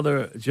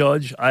bother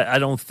Judge. I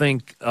don't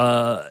think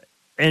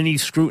any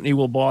scrutiny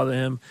will bother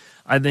him.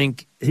 I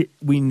think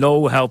we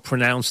know how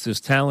pronounced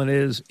his talent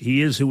is.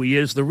 He is who he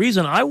is. The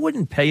reason I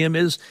wouldn't pay him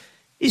is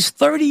he's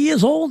 30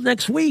 years old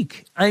next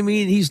week. I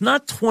mean, he's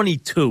not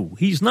 22.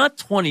 He's not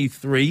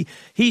 23.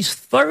 He's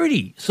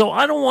 30. So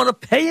I don't want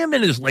to pay him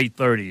in his late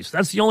 30s.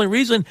 That's the only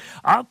reason.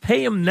 I'll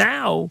pay him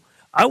now.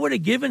 I would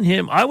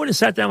have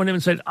sat down with him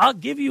and said, I'll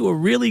give you a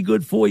really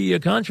good 4-year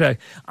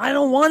contract. I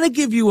don't want to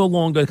give you a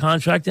longer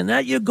contract than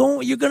that. You're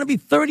going to be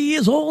 30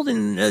 years old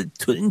in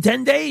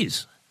 10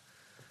 days.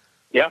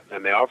 Yeah,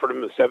 and they offered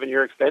him a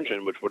 7-year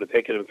extension, which would have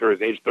taken him through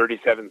his age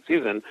 37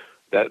 season.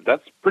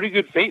 That's pretty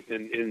good faith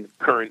in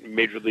current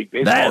Major League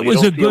Baseball. That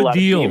was a good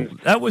deal.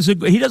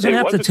 He doesn't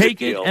have to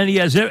take it, and he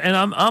has. And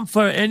I'm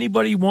for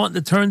anybody wanting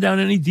to turn down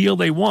any deal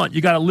they want.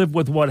 You got to live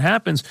with what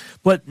happens.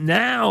 But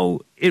now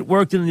it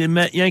worked in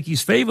the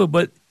Yankees' favor,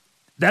 but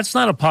that's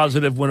not a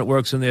positive when it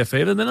works in their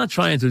favor. They're not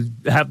trying to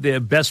have their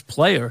best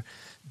player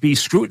be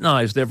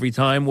scrutinized every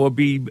time or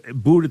be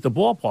booed at the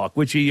ballpark,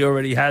 which he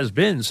already has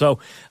been. So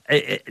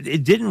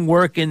it didn't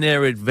work in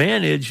their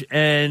advantage,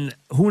 and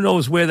who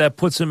knows where that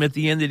puts him at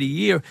the end of the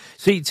year.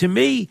 See, to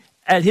me,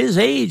 at his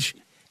age,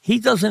 he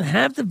doesn't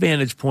have the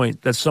vantage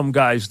point that some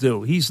guys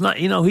do. He's not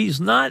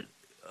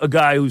a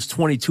guy who's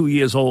 22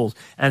 years old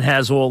and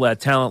has all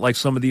that talent like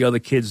some of the other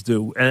kids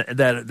do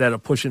that are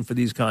pushing for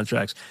these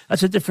contracts.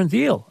 That's a different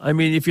deal. I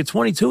mean, if you're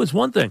 22, it's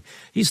one thing.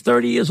 He's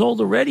 30 years old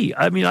already.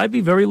 I mean, I'd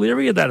be very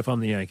leery of that if I'm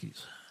the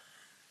Yankees.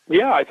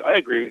 Yeah, I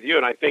agree with you,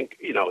 and I think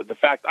the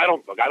fact I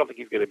don't think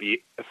he's going to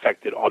be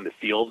affected on the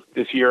field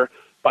this year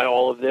by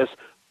all of this,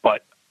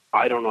 but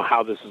I don't know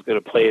how this is going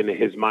to play into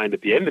his mind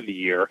at the end of the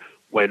year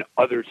when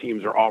other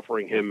teams are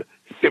offering him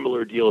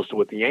similar deals to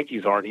what the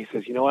Yankees are, and he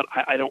says, you know what,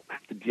 I don't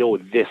have to deal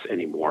with this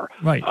anymore.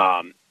 Right.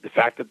 The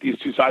fact that these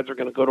two sides are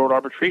going to go to an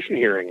arbitration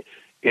hearing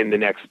in the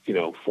next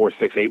 4,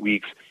 6, 8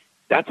 weeks,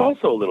 that's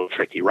also a little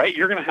tricky, right?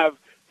 You're going to have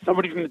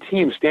somebody from the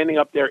team standing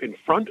up there in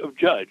front of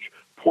Judge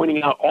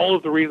pointing out all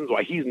of the reasons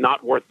why he's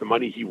not worth the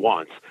money he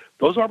wants,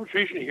 those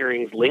arbitration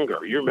hearings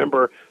linger. You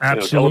remember,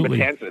 Absolutely.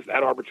 Matanzas,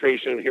 that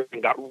arbitration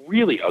hearing got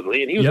really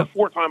ugly, and he was a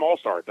 4-time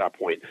All-Star at that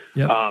point.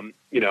 Yep.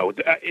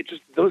 It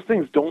just, those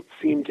things don't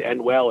seem to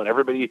end well, and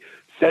everybody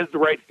says the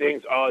right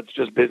things. Oh, it's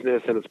just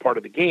business and it's part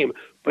of the game.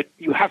 But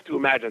you have to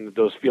imagine that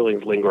those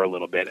feelings linger a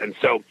little bit. And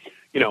so,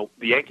 the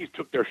Yankees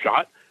took their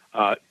shot.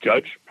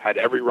 Judge had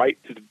every right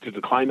to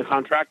decline the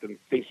contract and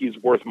think he's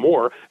worth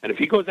more. And if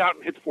he goes out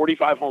and hits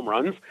 45 home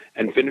runs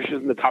and finishes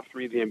in the top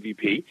 3 of the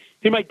MVP,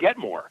 he might get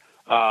more.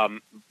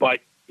 But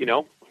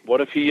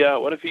what if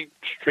he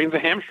strains a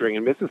hamstring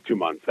and misses 2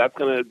 months? That's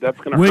gonna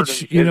hurt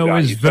which his value.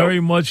 Is very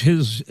much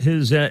his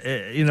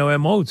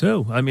MO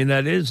too. I mean,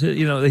 that is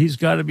he's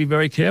got to be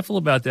very careful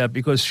about that,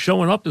 because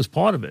showing up is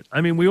part of it.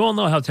 I mean, we all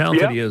know how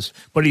talented he is,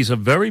 but he's a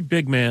very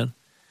big man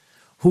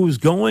who's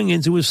going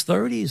into his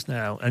 30s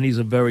now, and he's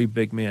a very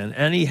big man,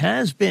 and he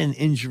has been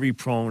injury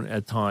prone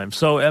at times.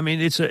 So I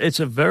mean, it's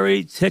a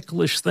very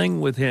ticklish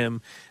thing with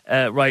him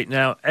right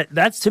now.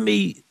 That to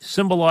me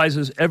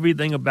symbolizes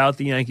everything about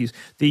the Yankees.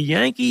 The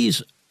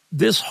Yankees,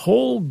 this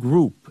whole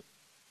group,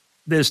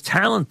 there's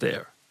talent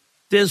there.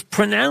 There's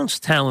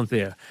pronounced talent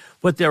there,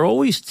 but they're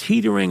always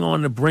teetering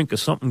on the brink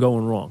of something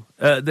going wrong.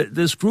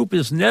 This group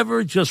is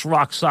never just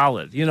rock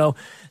solid.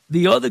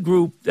 The other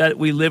group that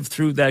we lived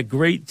through, that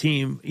great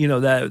team,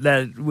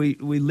 that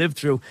we lived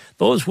through,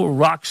 those were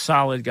rock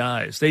solid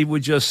guys. They were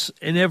just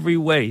in every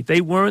way.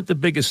 They weren't the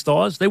biggest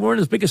stars. They weren't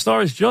as big a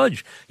star as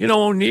Judge.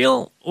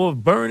 O'Neal or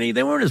Bernie,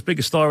 they weren't as big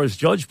a star as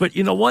Judge. But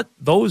you know what?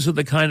 Those are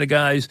the kind of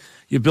guys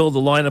you build a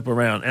lineup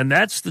around. And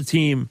that's the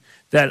team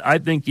that I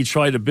think you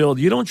try to build.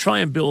 You don't try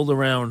and build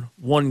around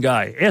one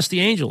guy. Ask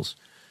the Angels.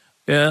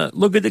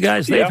 Look at the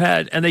guys they've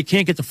had, and they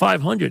can't get to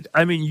 500.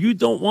 I mean, you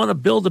don't want to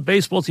build a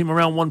baseball team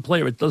around one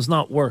player. It does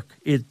not work.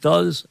 It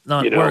does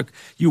not work.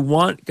 You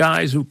want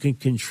guys who can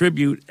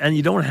contribute, and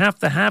you don't have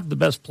to have the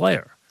best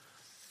player.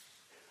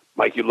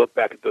 Mike, you look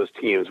back at those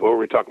teams. What were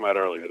we talking about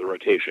earlier? The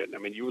rotation. I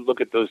mean, you would look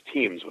at those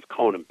teams with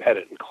Cone and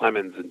Pettit and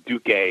Clemens and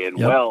Duque and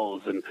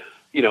Wells, and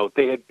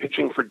they had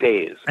pitching for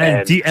days.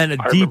 And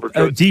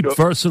a deep,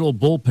 versatile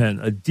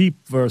bullpen. A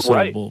deep,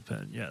 versatile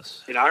bullpen,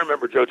 yes. I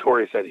remember Joe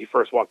Torre said he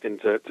first walked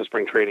into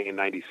spring training in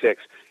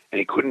 '96, and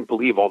he couldn't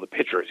believe all the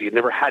pitchers. He had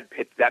never had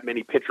that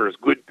many pitchers,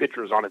 good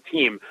pitchers on a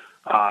team,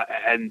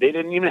 and they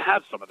didn't even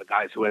have some of the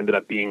guys who ended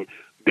up being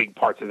big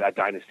parts of that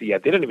dynasty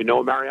yet. They didn't even know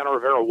who Mariano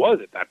Rivera was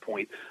at that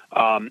point.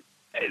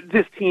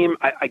 This team,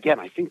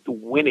 I think the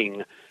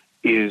winning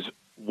is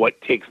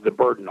what takes the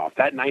burden off.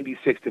 That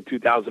 96 to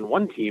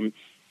 2001 team,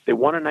 they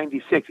won in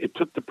 96. It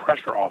took the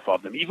pressure off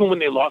of them. Even when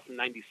they lost in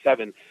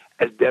 97,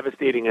 as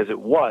devastating as it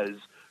was,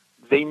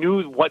 they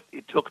knew what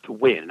it took to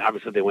win.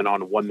 Obviously, they went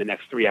on and won the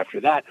next 3 after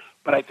that.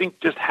 But I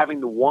think just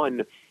having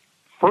the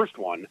first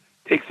one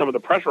takes some of the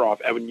pressure off.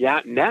 And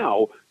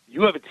now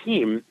you have a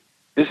team,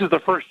 this is the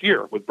first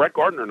year with Brett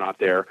Gardner not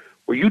there,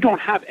 where you don't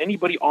have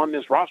anybody on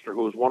this roster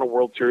who has won a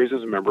World Series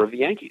as a member of the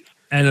Yankees.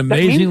 And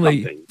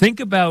amazingly,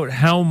 think about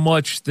how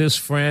much this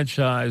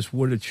franchise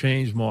would have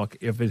changed, Mark,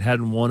 if it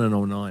hadn't won in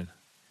 09.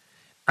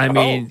 I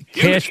mean,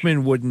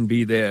 Cashman wouldn't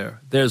be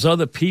there. There's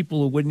other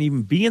people who wouldn't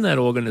even be in that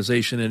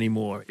organization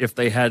anymore if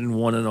they hadn't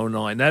won in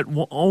 09. That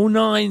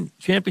 09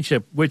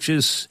 championship, which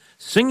is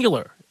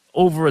singular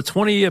over a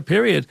 20-year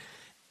period,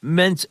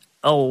 meant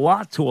a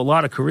lot to a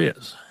lot of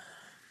careers.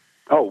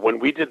 Oh, when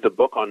we did the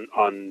book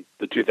on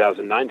the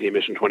 2009 team,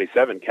 Mission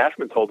 27,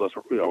 Cashman told us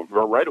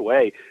right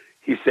away,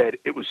 he said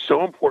it was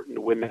so important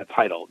to win that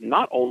title,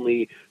 not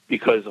only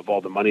because of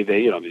all the money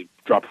they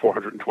dropped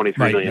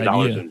 $423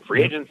 million in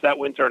free agents that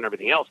winter and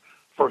everything else.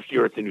 First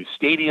year at the new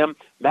stadium.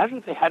 Imagine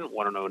if they hadn't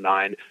won in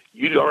 09.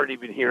 You'd already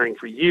been hearing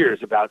for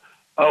years about,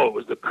 it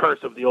was the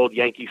curse of the old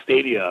Yankee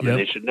Stadium, and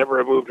they should never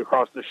have moved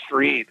across the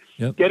street.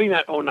 Getting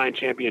that 09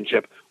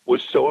 championship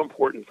was so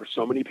important for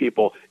so many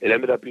people. It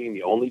ended up being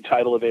the only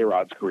title of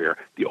A-Rod's career,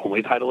 the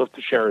only title of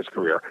Teixeira's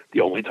career, the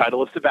only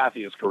title of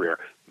Sabathia's career.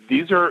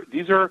 These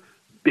are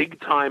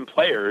big-time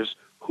players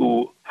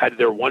who had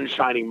their one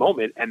shining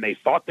moment, and they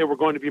thought they were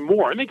going to be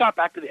more. And they got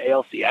back to the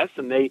ALCS,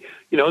 and they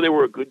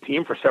were a good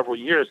team for several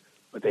years,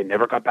 but they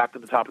never got back to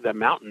the top of that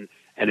mountain.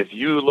 And if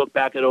you look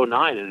back at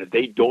 09, and if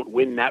they don't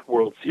win that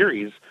World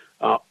Series,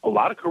 a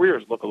lot of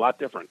careers look a lot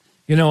different.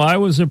 I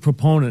was a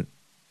proponent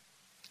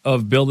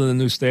of building a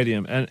new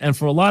stadium, and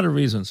for a lot of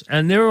reasons.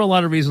 And there were a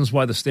lot of reasons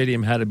why the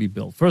stadium had to be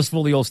built. First of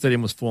all, the old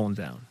stadium was falling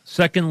down.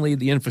 Secondly,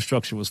 the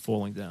infrastructure was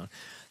falling down.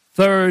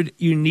 Third,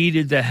 you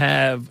needed to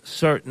have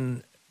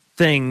certain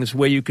things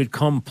where you could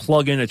come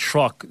plug in a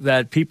truck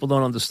that people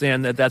don't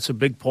understand that's a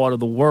big part of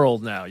the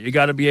world now. You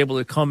got to be able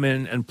to come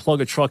in and plug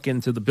a truck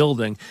into the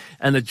building,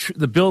 and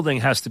the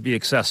building has to be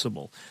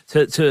accessible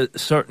to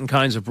certain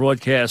kinds of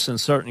broadcasts and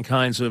certain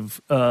kinds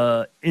of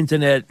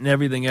internet and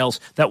everything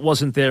else that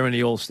wasn't there in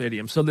the old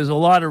stadium. So there's a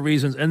lot of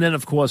reasons. And then,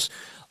 of course,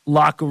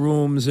 locker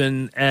rooms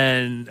and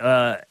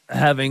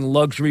having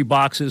luxury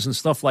boxes and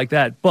stuff like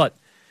that. But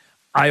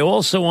I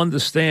also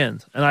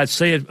understand, and I'd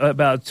say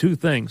about two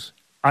things.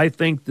 I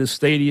think the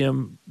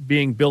stadium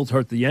being built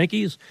hurt the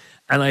Yankees,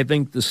 and I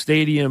think the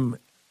stadium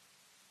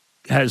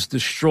has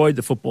destroyed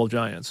the football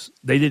giants.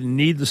 They didn't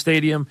need the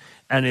stadium,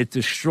 and it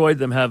destroyed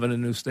them having a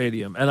new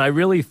stadium. And I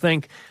really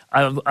think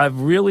I've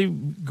really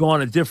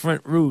gone a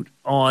different route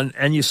on,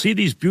 and you see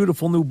these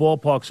beautiful new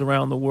ballparks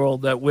around the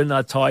world that we're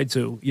not tied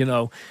to,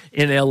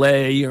 in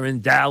L.A. or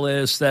in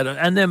Dallas,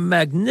 and they're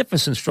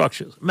magnificent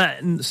structures,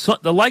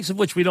 the likes of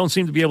which we don't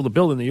seem to be able to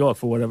build in New York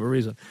for whatever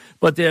reason.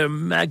 But they're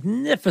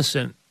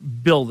magnificent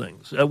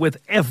buildings with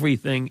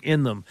everything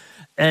in them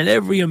and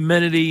every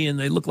amenity, and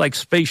they look like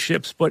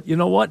spaceships. But you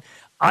know what?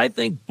 I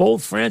think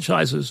both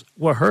franchises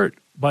were hurt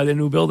by the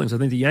new buildings. I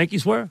think the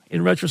Yankees were,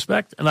 in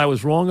retrospect, and I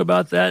was wrong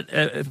about that.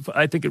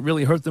 I think it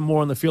really hurt them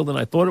more on the field than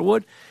I thought it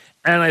would.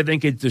 And I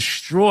think it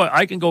destroyed.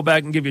 I can go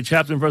back and give you a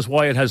chapter and verse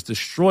why it has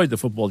destroyed the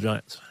football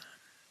giants.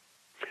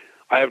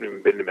 I haven't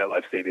even been to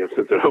MetLife Stadium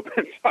since it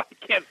opened, so I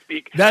can't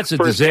speak. That's a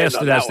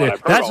disaster.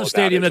 That's a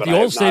stadium that the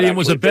old stadium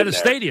was a better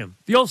stadium.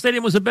 The old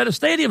stadium was a better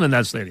stadium than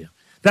that stadium.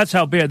 That's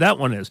how bad that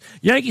one is.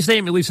 Yankee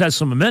Stadium at least has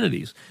some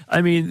amenities.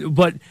 I mean,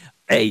 but,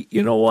 hey,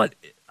 you know what?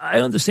 I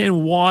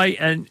understand why,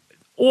 and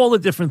all the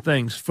different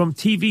things from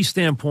TV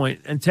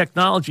standpoint and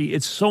technology.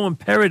 It's so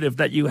imperative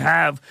that you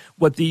have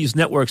what these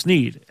networks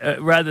need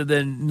rather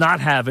than not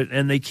have it,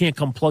 and they can't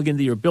come plug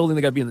into your building.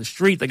 They got to be in the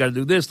street. They got to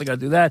do this. They got to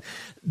do that.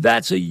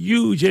 That's a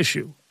huge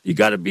issue. You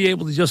got to be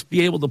able to just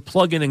be able to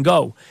plug in and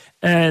go,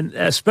 and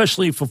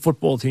especially for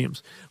football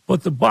teams.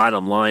 But the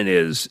bottom line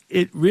is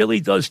it really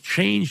does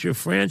change your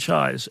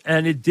franchise,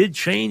 and it did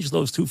change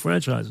those two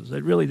franchises.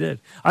 It really did.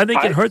 I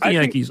think it hurt the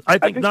Yankees. I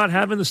think not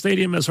having the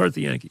stadium has hurt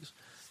the Yankees.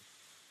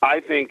 I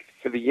think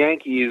for the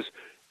Yankees,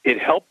 it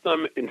helped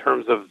them in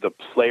terms of the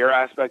player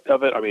aspect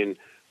of it. I mean,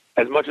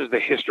 as much as the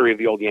history of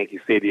the old Yankee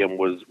Stadium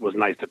was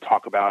nice to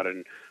talk about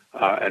and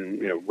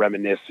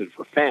reminisce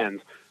for fans,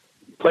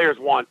 players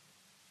want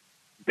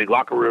big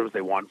locker rooms.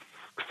 They want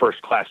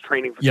first-class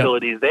training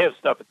facilities. Yep. They have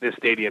stuff at this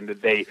stadium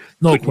that they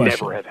would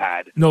never have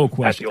had. No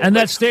question. And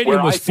that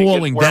stadium was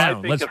falling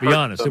down. Let's be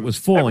honest. It was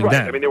falling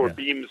down. I mean, there were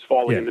beams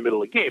falling in the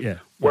middle of the game. Yeah.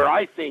 Where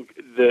I think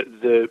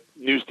the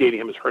new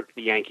stadium has hurt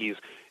the Yankees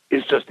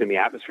is just in the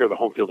atmosphere, the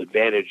home field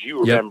advantage. You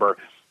remember,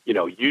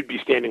 you'd be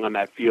standing on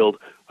that field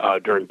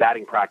during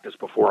batting practice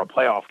before a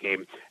playoff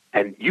game,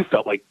 and you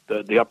felt like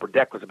the upper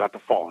deck was about to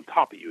fall on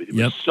top of you. It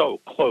was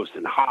so close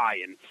and high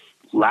and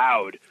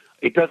loud.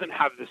 It doesn't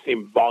have the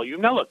same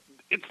volume. Now, look,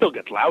 it still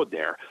gets loud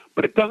there,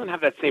 but it doesn't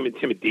have that same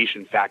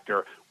intimidation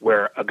factor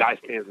where a guy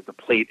stands at the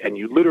plate and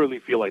you literally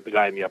feel like the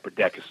guy in the upper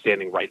deck is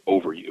standing right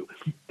over you.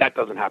 That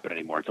doesn't happen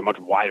anymore. It's a much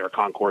wider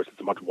concourse. It's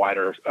a much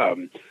wider,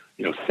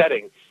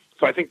 setting.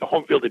 So I think the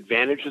home field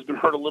advantage has been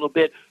hurt a little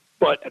bit,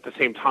 but at the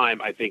same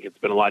time, I think it's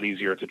been a lot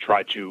easier to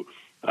try to,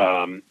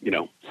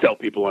 sell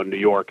people on New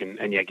York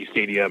and Yankee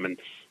Stadium and,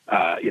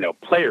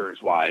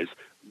 players-wise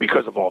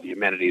because of all the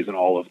amenities and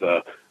all of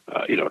the,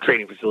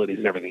 training facilities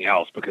and everything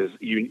else, because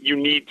you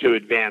need to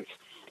advance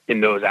in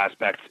those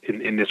aspects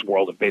in this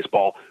world of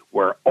baseball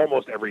where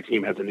almost every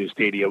team has a new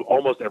stadium,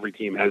 almost every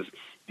team has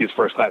these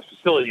first-class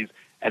facilities.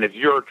 And if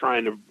you're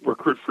trying to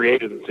recruit free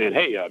agents and saying,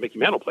 "Hey, Mickey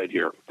Mantle played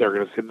here," they're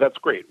going to say, "That's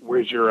great.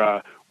 Where's your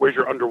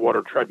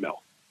underwater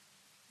treadmill?"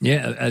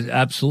 Yeah,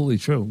 absolutely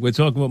true. We're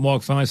talking about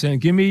Mark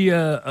Feinsand. Give me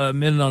a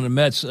minute on the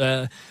Mets.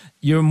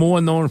 You're more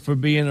known for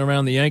being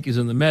around the Yankees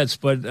and the Mets,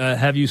 but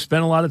have you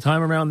spent a lot of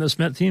time around this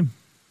Met team?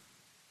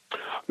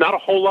 Not a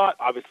whole lot.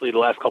 Obviously, the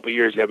last couple of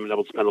years, you haven't been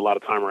able to spend a lot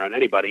of time around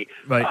anybody.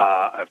 Right.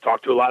 I've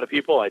talked to a lot of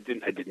people. I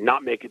did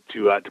not make it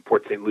to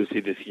Port St.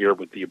 Lucie this year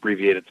with the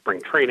abbreviated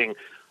spring training.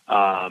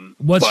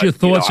 What's your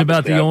thoughts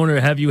about the owner?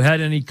 Have you had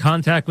any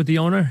contact with the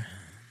owner?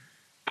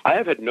 I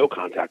have had no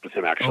contact with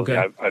him, actually.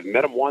 Okay. I've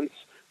met him once,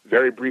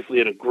 very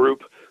briefly in a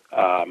group.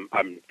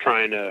 I'm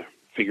trying to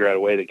figure out a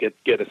way to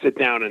get a sit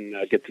down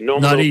and get to know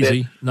him a little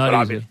bit. Not easy.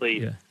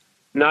 Obviously,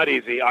 not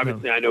easy.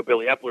 Obviously, no. I know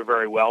Billy Epler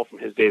very well from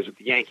his days with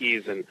the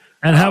Yankees. And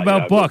how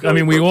about Buck? I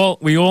mean, we all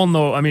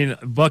know. I mean,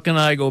 Buck and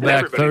I go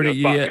back 30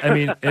 years. I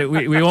mean,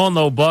 we all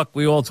know Buck.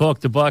 We all talk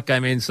to Buck. I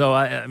mean, so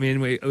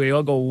we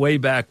all go way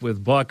back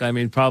with Buck. I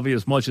mean, probably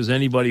as much as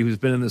anybody who's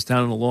been in this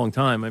town in a long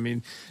time. I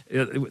mean,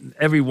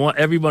 everyone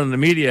in the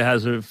media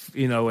has a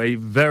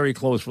very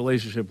close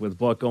relationship with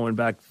Buck going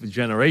back for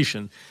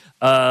generation.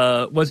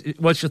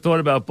 What's your thought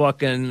about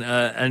Buck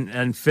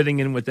and fitting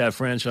in with that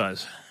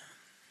franchise?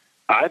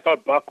 I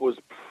thought Buck was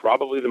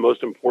probably the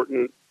most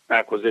important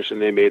acquisition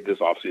they made this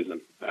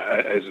offseason.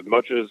 As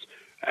much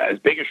as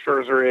big as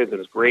Scherzer is and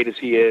as great as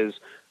he is,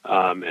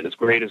 and as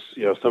great as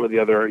some of the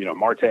other,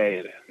 Marte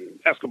and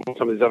Escobar,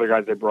 some of these other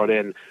guys they brought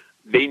in,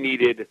 they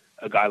needed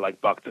a guy like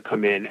Buck to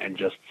come in and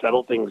just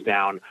settle things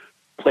down.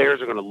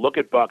 Players are going to look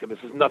at Buck, and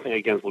this is nothing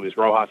against Luis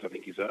Rojas. I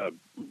think he's a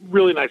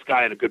really nice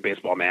guy and a good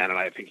baseball man, and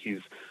I think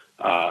he's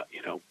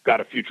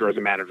got a future as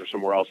a manager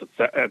somewhere else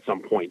at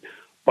some point.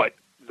 But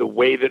the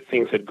way that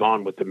things had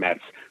gone with the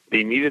Mets,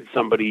 they needed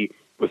somebody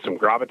with some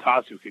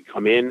gravitas who could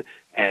come in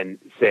and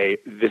say,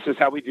 this is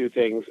how we do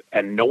things,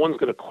 and no one's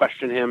going to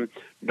question him.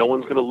 No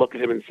one's going to look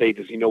at him and say,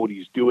 does he know what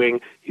he's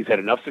doing? He's had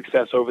enough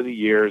success over the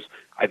years.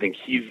 I think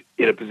he's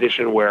in a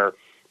position where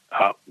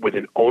with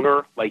an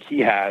owner like he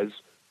has,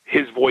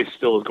 his voice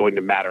still is going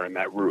to matter in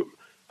that room.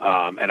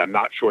 And I'm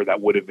not sure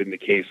that would have been the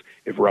case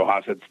if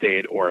Rojas had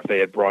stayed or if they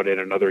had brought in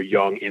another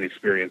young,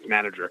 inexperienced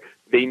manager.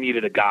 They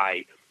needed a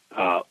guy,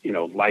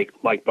 like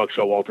Buck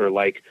Showalter,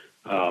 like,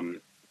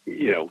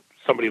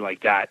 somebody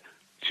like that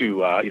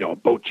to, a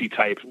Bochy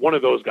type, one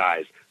of those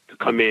guys to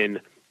come in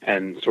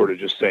and sort of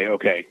just say,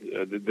 okay,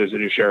 there's a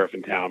new sheriff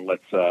in town.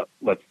 Let's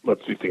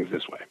do things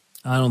this way.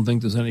 I don't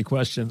think there's any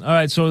question. All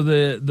right, so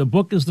the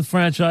book is The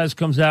Franchise,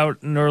 comes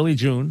out in early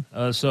June,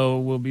 so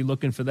we'll be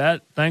looking for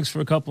that. Thanks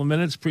for a couple of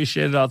minutes.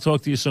 Appreciate it. I'll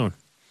talk to you soon.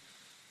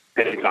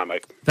 Anytime,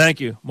 Mike.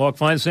 Thank you. Mark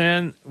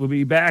Feinsand. We'll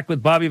be back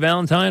with Bobby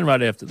Valentine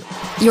right after this.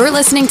 You're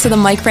listening to the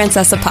Mike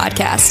Francesa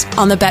podcast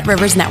on the Bet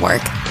Rivers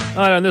Network.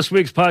 All right, on this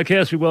week's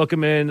podcast, we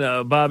welcome in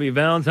Bobby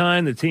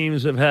Valentine. The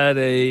teams have had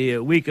a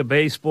week of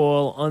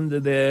baseball under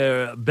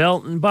their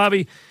belt. And,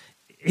 Bobby,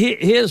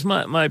 here's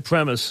my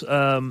premise.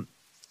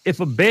 If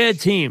a bad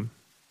team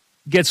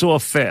gets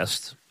off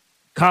fast,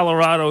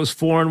 Colorado's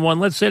 4-1,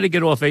 let's say they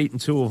get off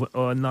 8-2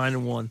 or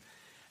 9-1,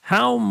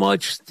 how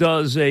much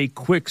does a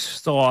quick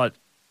start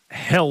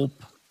help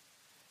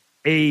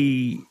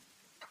a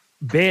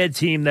bad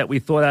team that we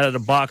thought out of the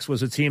box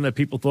was a team that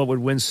people thought would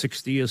win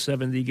 60 or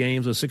 70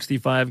 games or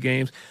 65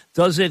 games?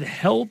 Does it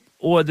help,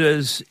 or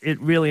does it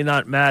really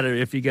not matter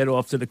if you get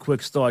off to the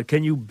quick start?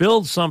 Can you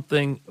build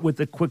something with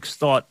the quick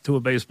start to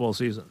a baseball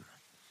season?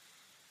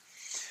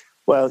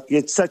 Well,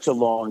 it's such a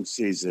long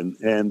season,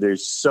 and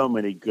there's so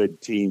many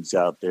good teams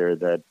out there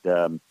that,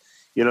 the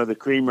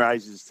cream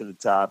rises to the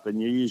top,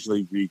 and you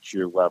usually reach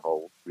your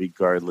level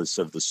regardless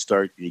of the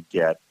start you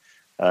get.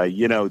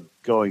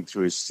 Going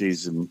through a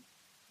season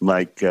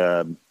like,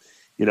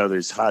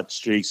 there's hot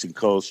streaks and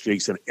cold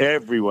streaks, and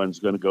everyone's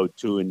going to go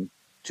 2-8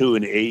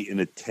 in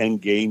a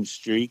 10-game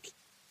streak,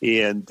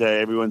 and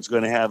everyone's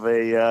going to have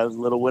a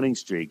little winning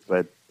streak.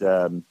 But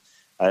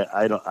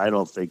I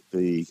don't think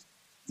the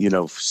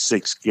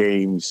 6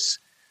 games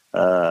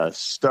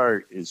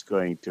start is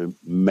going to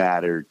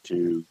matter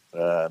to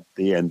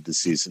the end of the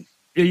season.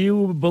 Are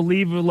you a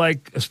believer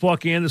like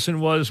Sparky Anderson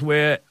was,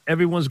 where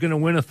everyone's going to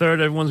win a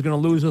third, everyone's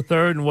going to lose a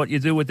third, and what you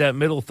do with that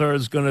middle third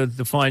is going to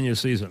define your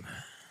season?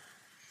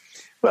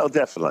 Well,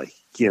 definitely.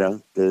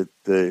 The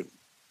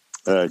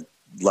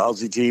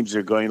lousy teams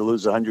are going to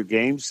lose 100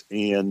 games,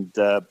 and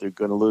they're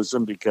going to lose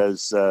them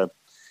because,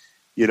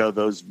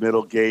 those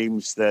middle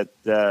games that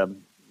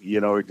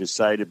are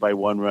decided by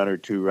 1 run or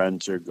 2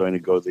 runs are going to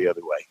go the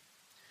other way.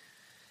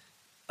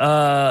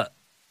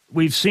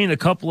 We've seen a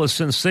couple of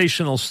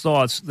sensational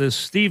starts. There's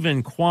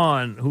Stephen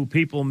Kwan, who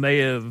people may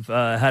have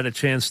had a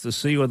chance to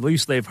see, or at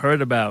least they've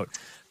heard about,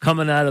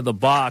 coming out of the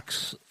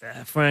box.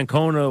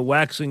 Francona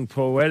waxing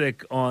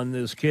poetic on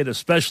this kid,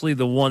 especially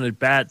the one at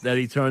bat that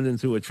he turned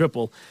into a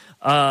triple.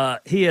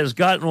 He has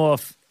gotten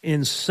off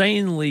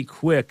insanely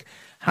quick.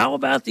 How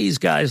about these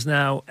guys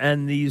now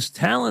and these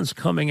talents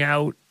coming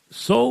out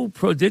so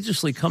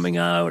prodigiously, coming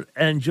out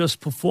and just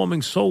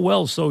performing so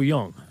well so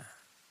young?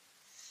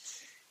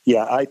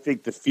 Yeah, I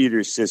think the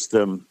feeder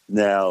system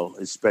now,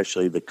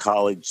 especially the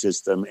college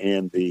system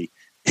and the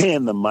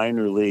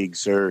minor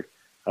leagues, are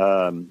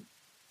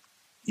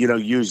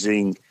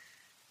using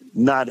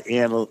not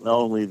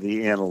only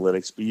the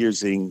analytics, but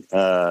using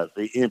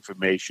the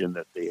information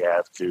that they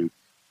have to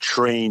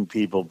train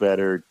people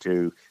better,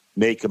 to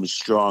make them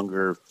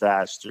stronger,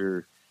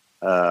 faster,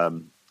 at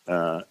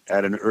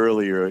an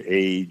earlier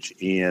age,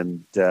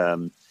 and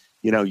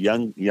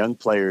young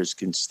players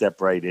can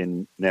step right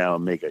in now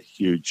and make a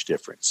huge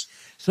difference.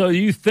 So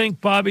you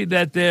think, Bobby,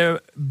 that they're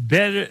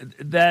better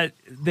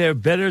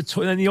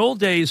in the old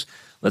days?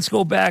 Let's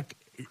go back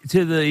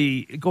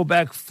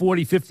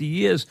 40, 50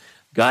 years.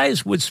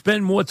 Guys would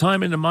spend more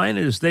time in the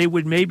minors. They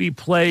would maybe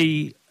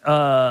play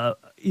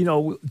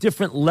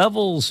different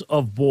levels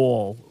of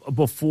ball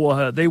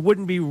before. They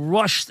wouldn't be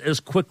rushed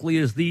as quickly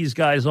as these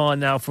guys are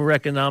now for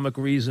economic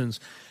reasons.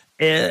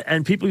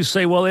 And people who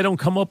say, well, they don't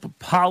come up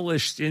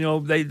polished,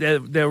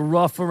 they're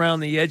rough around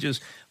the edges.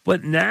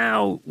 But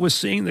now we're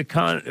seeing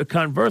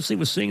conversely,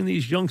 we're seeing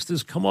these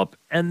youngsters come up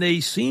and they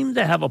seem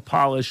to have a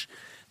polish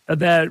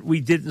that we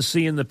didn't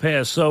see in the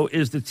past. So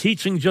is the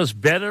teaching just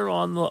better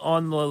on the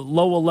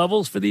lower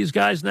levels for these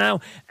guys now?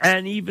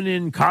 And even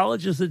in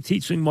college, is the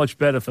teaching much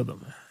better for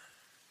them?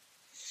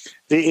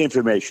 The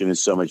information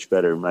is so much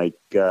better, Mike,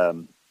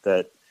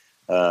 that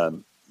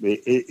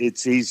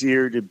it's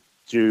easier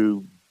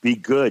to be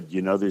good.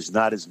 There's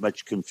not as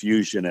much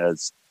confusion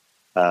as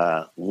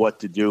what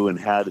to do and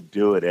how to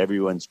do it.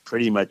 Everyone's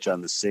pretty much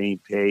on the same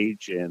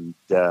page. And,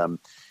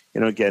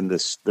 again,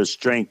 the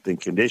strength and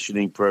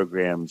conditioning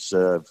programs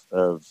of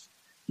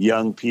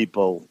young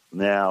people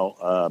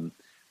now,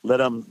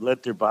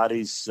 let their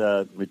bodies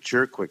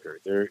mature quicker.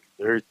 They're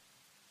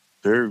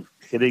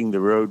hitting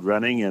the road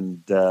running,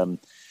 and,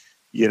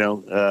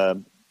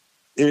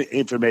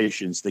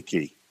 information's the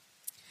key.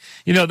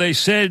 They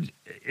said,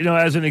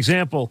 as an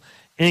example,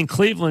 in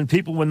Cleveland,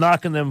 people were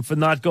knocking them for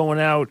not going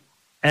out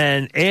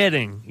and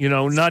adding,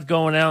 not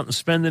going out and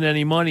spending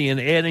any money and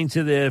adding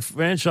to their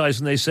franchise.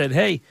 And they said,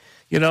 hey,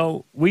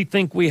 we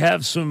think we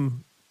have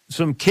some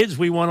some kids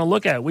we want to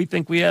look at. We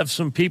think we have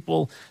some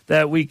people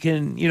that we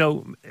can,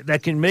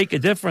 that can make a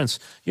difference,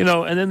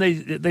 and then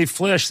they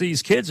flash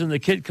these kids and the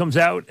kid comes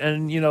out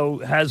and,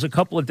 has a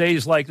couple of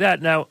days like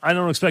that. Now, I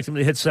don't expect him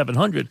to hit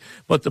 700,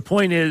 but the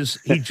point is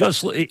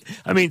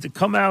to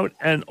come out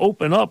and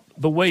open up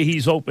the way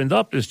he's opened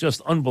up is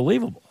just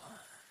unbelievable.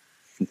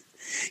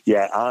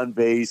 Yeah, on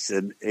base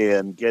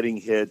and getting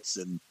hits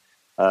and,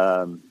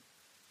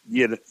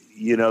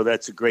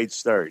 that's a great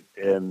start.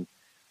 And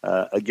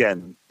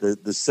again,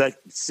 the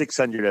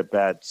 600 at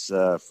bats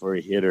for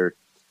a hitter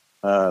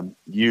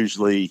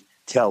usually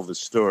tell the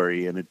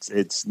story, and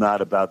it's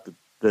not about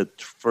the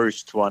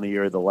first 20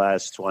 or the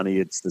last 20.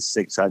 It's the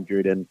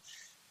 600, and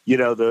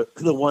the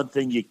one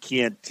thing you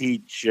can't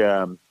teach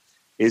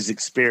is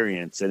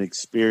experience, and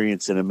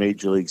experience in a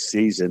major league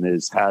season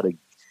is how to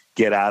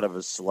get out of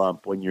a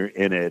slump when you're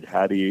in it.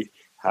 How to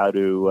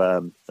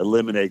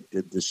eliminate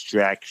the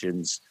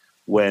distractions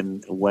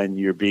when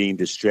you're being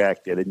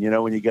distracted.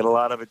 And, when you get a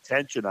lot of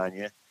attention on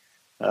you,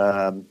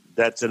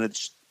 that's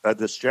a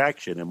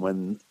distraction. And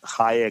when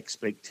high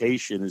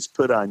expectation is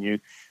put on you,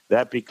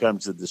 that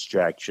becomes a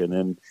distraction.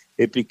 And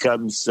it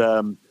becomes,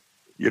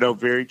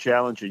 very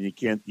challenging.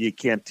 You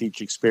can't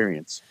teach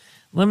experience.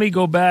 Let me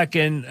go back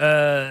and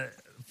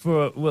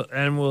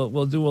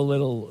we'll do a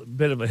little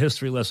bit of a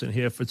history lesson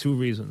here for two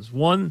reasons.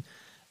 One,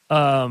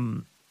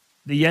 the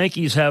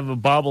Yankees have a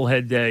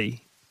bobblehead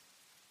day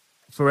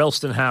for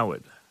Elston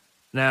Howard.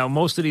 Now,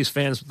 most of these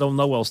fans don't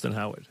know Elston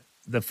Howard,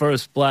 the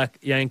first black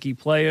Yankee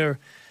player.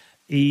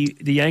 The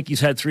Yankees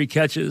had 3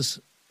 catches.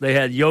 They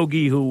had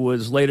Yogi, who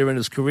was later in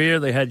his career.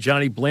 They had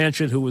Johnny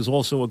Blanchard, who was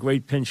also a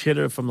great pinch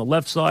hitter from the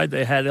left side.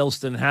 They had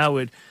Elston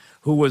Howard,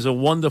 who was a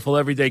wonderful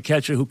everyday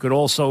catcher who could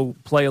also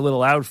play a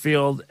little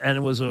outfield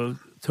and was a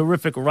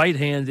terrific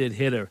right-handed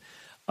hitter.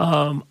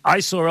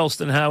 I saw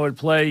Elston Howard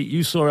play.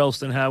 You saw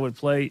Elston Howard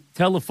play.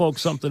 Tell the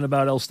folks something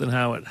about Elston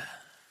Howard.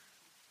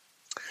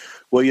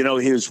 Well,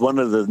 he was one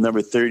of the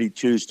number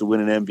 32s to win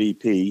an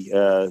MVP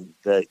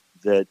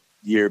that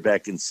year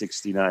back in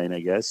 '69, I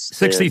guess.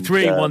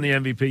 63 won the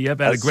MVP. Yep,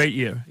 had a great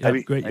year.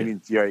 Yep, great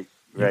year.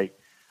 Right.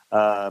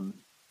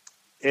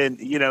 And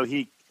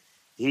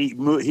he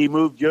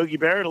moved Yogi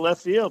Berra to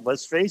left field.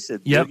 Let's face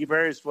it, yep. Yogi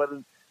Berra is one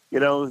of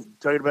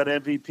talking about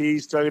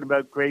MVPs, talking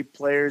about great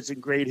players and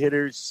great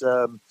hitters.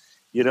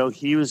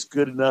 He was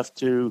good enough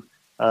to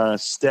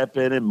step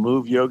in and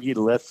move Yogi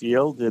to left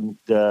field and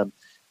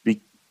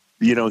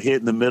hit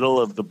in the middle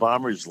of the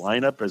Bombers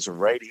lineup as a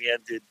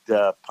right-handed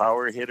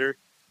power hitter,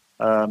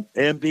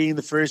 and being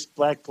the first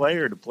black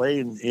player to play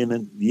in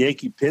the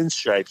Yankee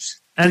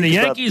pinstripes. And the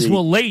Yankees were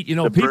late.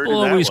 People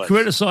always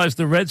criticize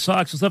the Red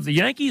Sox and stuff. The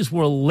Yankees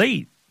were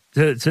late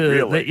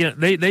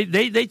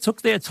really? They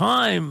took their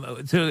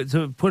time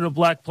to put a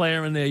black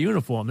player in their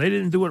uniform. They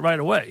didn't do it right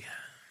away.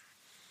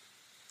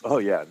 Oh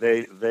yeah,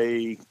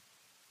 they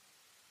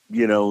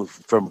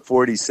from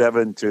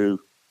 47 to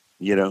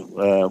mid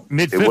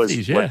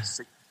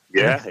 50s,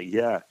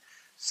 yeah.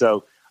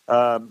 So,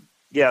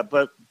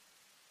 but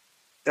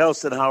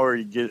Elston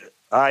Howard,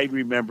 I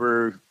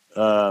remember,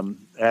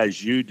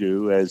 as you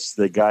do, as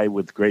the guy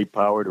with great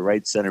power to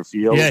right center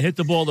field. Yeah, hit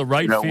the ball to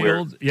right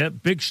field. Yeah,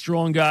 big,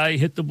 strong guy,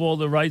 hit the ball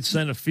to right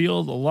center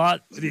field a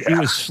lot. Yeah. He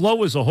was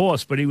slow as a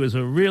horse, but he was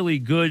a really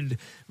good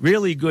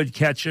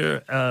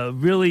catcher,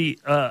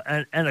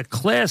 and a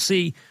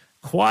classy,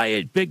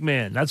 quiet big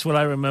man. That's what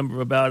I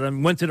remember about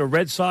him. Went to the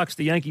Red Sox.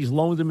 The Yankees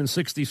loaned him in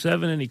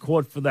 '67, and he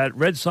caught for that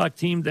Red Sox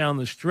team down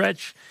the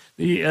stretch.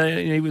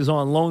 He was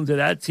on loan to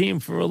that team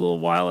for a little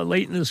while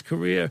late in his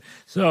career.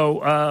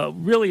 So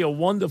really a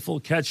wonderful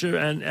catcher,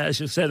 and as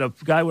you said, a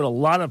guy with a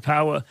lot of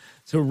power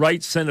to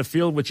right center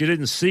field, which you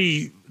didn't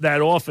see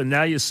that often.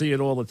 Now you see it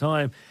all the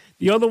time.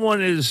 The other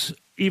one is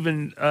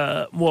even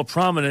more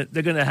prominent.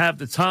 They're going to have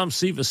the Tom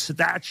Seaver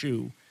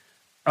statue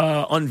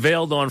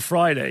unveiled on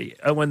Friday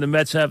when the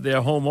Mets have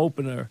their home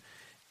opener.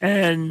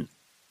 And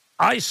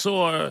I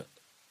saw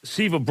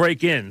Seaver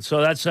break in.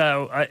 So that's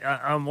how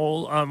I'm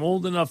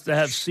old enough to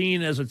have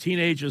seen as a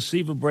teenager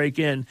Seaver break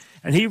in.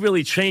 And he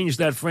really changed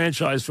that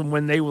franchise from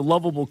when they were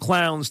lovable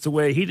clowns to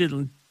where he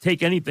didn't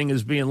take anything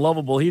as being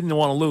lovable. He didn't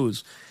want to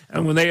lose.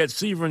 And when they had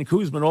Seaver and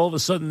Koosman, all of a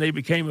sudden they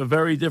became a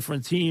very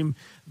different team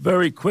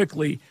very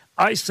quickly.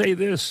 I say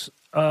this,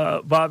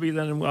 Bobby,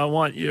 then I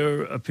want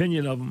your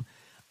opinion of him.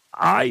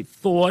 I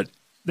thought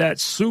that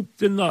soup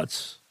to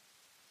nuts,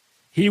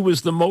 he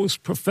was the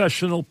most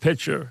professional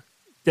pitcher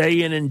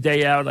day in and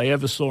day out I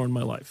ever saw in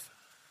my life.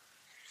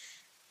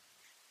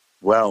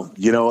 Well,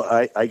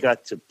 I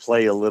got to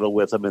play a little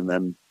with him and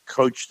then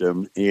coached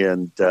him.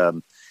 And,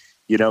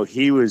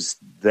 he was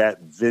that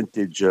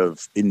vintage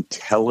of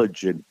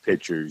intelligent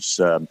pitchers.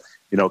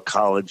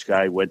 College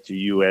guy, went to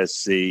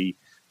USC.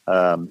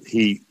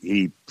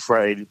 He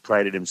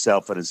prided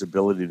himself on his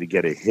ability to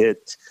get a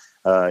hit.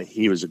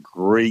 He was a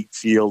great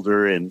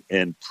fielder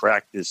and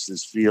practiced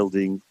his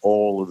fielding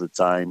all of the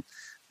time.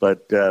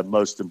 But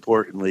most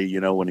importantly,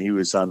 when he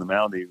was on the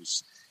mound,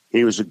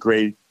 he was a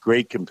great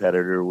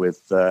competitor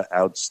with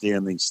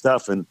outstanding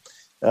stuff. And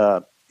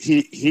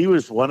he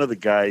was one of the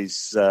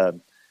guys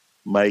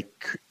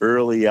Mike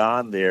early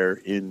on there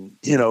in,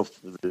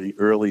 the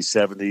early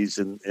 70s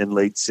and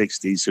late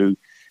 60s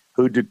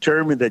who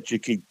determined that you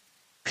could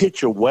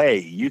pitch away.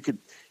 You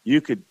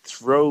could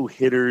throw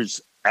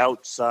hitters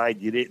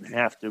outside. You didn't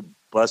have to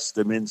bust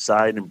them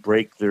inside and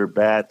break their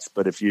bats.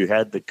 But if you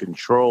had the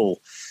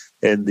control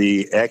and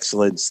the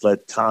excellence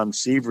that Tom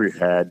Seaver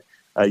had,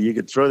 you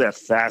could throw that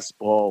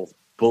fastball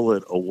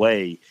bullet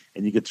away,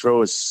 and you could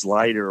throw a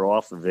slider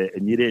off of it,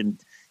 and you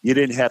didn't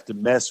have to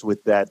mess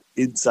with that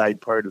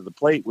inside part of the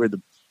plate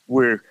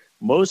where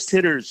most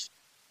hitters,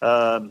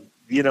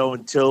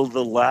 until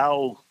the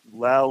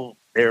Lau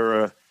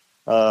era,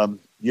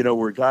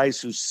 were guys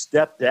who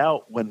stepped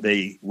out when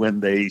they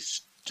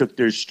took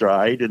their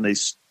stride, and they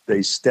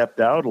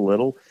stepped out a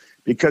little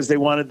because they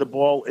wanted the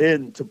ball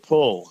in to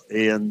pull.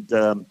 And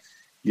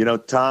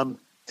Tom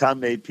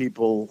made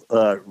people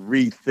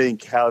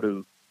rethink how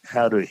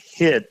to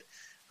hit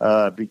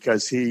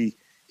because he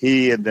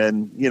and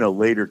then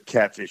later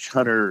Catfish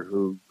Hunter,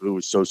 who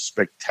was so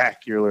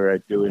spectacular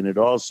at doing it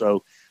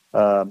also,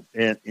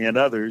 and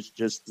others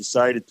just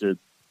decided to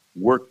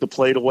work the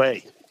plate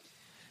away.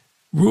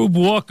 Rube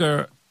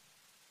Walker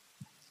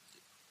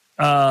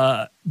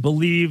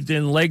believed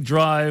in leg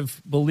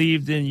drive,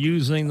 believed in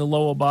using the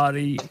lower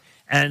body,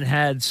 and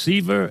had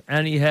Seaver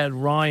and he had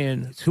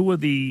Ryan, two of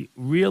the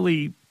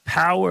really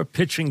power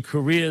pitching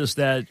careers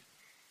that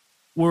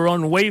were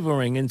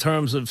unwavering in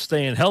terms of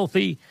staying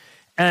healthy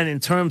and in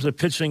terms of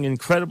pitching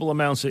incredible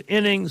amounts of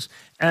innings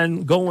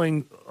and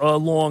going a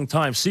long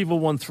time. Seaver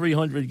won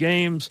 300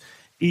 games.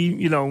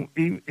 He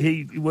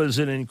was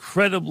an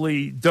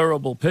incredibly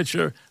durable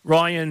pitcher.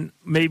 Ryan,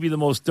 maybe the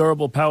most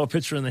durable power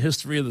pitcher in the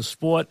history of the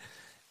sport.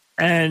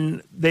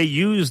 And they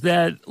used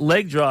that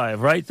leg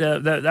drive, right?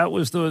 That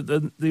was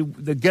the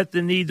get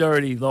the knee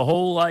dirty, the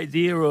whole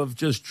idea of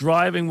just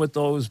driving with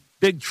those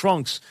big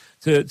trunks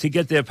to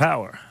get their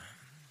power.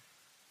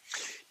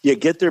 Yeah,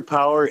 get their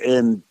power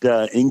and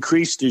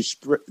increase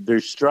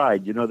their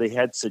stride. They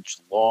had such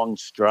long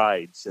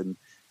strides, and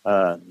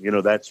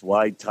that's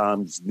why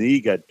Tom's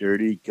knee got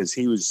dirty, because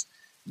he was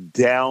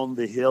down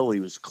the hill. He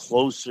was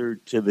closer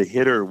to the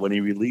hitter when he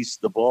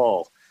released the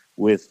ball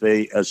with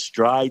a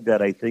stride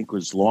that I think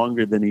was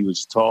longer than he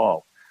was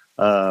tall.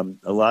 A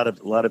lot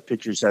of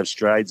pitchers have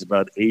strides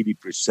about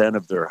 80%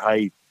 of their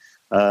height,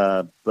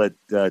 but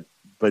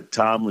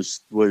Tom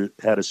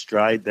had a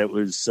stride that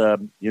was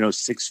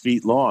 6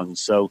 feet long.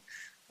 So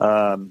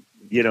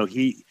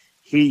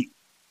he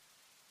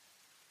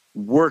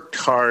worked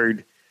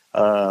hard,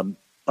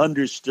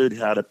 understood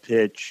how to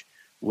pitch.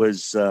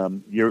 Was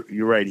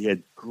you're right? He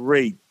had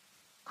great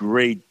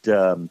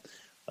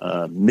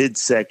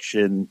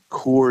midsection,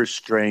 core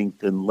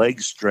strength, and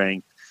leg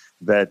strength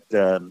that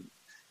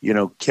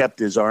kept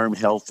his arm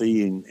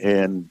healthy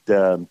and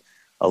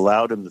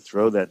allowed him to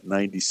throw that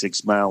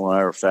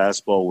 96-mile-an-hour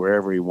fastball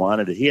wherever he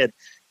wanted it.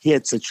 He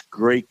had such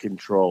great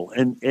control,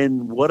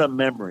 and what a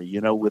memory!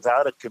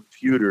 Without a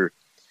computer,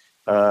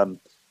 I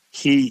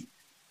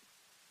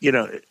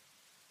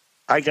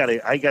got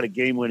a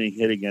game-winning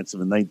hit against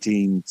him in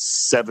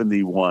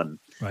 1971.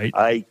 Right.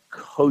 I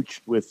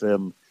coached with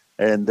him,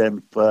 and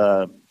then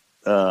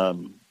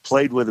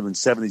played with him in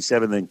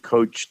 77, then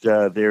coached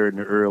there in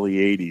the early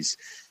 80s.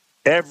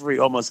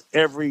 Almost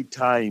every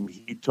time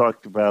he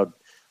talked about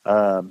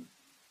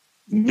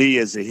me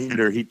as a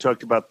hitter, he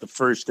talked about the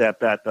first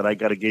at-bat that I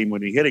got a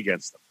game-winning hit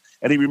against him.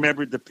 And he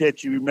remembered the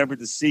pitch, he remembered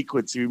the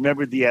sequence, he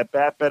remembered the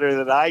at-bat better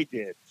than I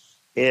did.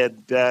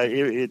 And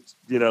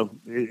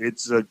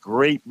it's a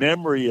great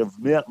memory of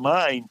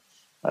mine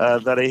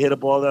that I hit a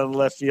ball down the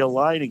left field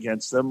line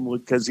against him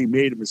because he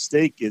made a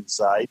mistake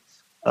inside.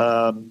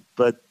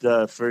 But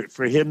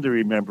for him to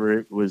remember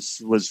it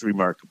was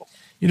remarkable.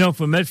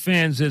 For Met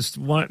fans, it's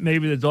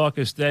maybe the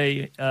darkest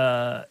day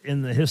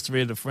in the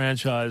history of the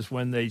franchise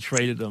when they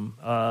traded him,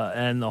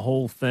 and the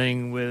whole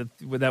thing with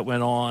that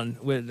went on.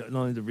 With not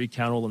only to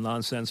recount all the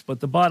nonsense, but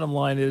the bottom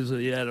line is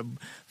that you had a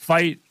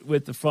fight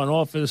with the front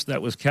office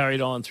that was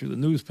carried on through the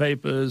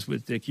newspapers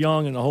with Dick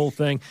Young and the whole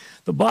thing.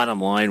 The bottom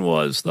line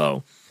was,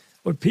 though,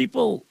 what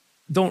people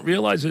don't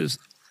realize is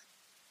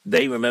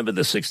they remember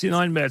the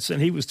 69 Mets,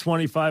 and he was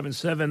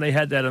 25-7. They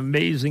had that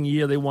amazing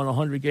year. They won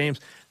 100 games.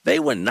 They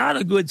were not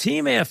a good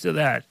team after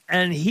that.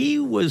 And he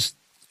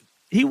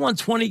won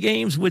 20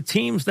 games with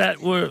teams that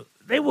were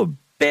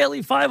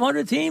barely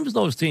 500 teams,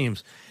 those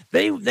teams.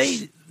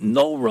 They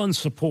no run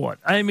support.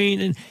 I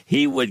mean, and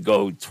he would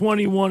go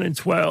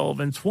 21-12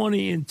 and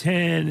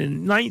 20-10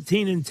 and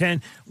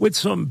 19-10 with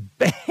some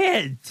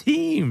bad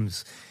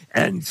teams,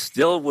 and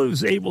still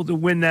was able to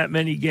win that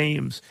many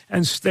games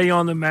and stay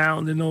on the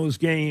mound in those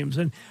games.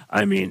 And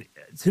I mean,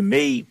 to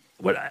me,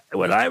 what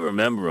I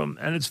remember him,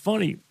 and it's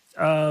funny,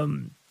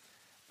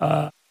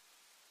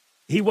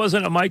 he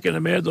wasn't a Mike and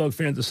a Mad Dog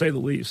fan, to say the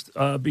least,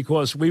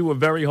 because we were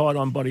very hard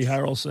on Buddy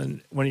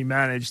Harrelson when he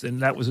managed,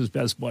 and that was his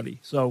best buddy.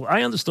 So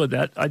I understood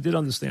that. I did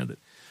understand it.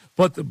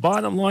 But the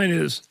bottom line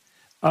is,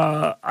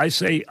 I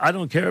say, I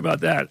don't care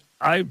about that.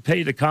 I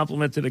paid a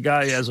compliment to the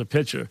guy as a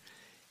pitcher.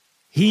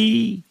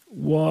 He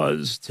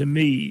was, to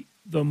me,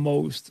 the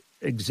most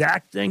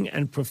exacting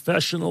and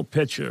professional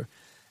pitcher.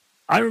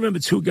 I remember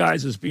two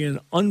guys as being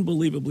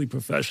unbelievably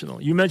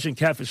professional. You mentioned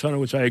Catfish Hunter,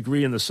 which I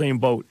agree, in the same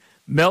boat.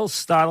 Mel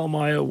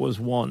Stottlemyre was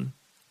one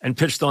and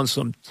pitched on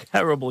some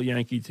terrible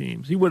Yankee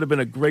teams. He would have been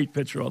a great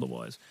pitcher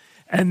otherwise.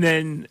 And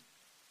then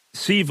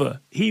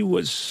Seaver, he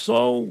was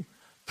so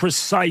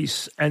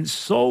precise and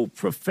so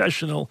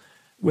professional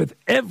with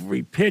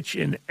every pitch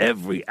in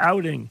every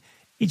outing.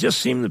 He just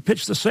seemed to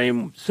pitch the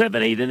same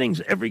 7-8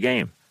 innings every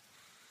game.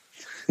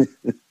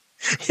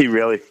 He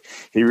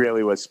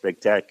really was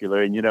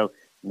spectacular. And,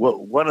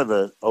 one of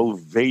the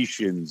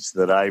ovations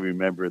that I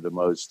remember the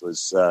most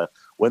was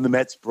when the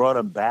Mets brought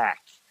him back.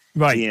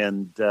 Right.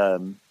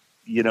 And,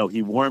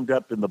 he warmed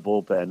up in the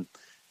bullpen.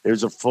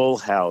 There's a full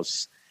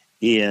house.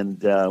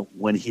 And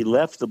when he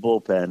left the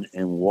bullpen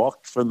and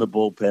walked from the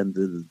bullpen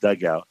to the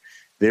dugout,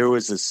 there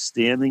was a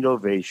standing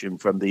ovation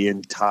from the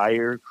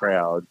entire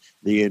crowd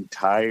the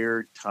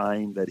entire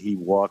time that he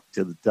walked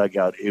to the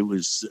dugout. It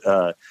was,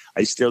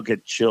 I still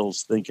get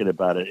chills thinking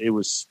about it. It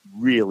was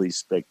really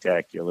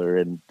spectacular.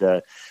 And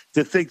to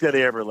think that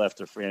he ever left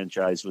the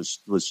franchise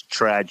was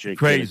tragic.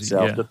 Crazy, in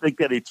itself. yeah. To think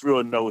that he threw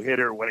a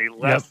no-hitter when he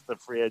left the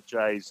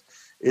franchise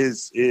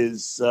is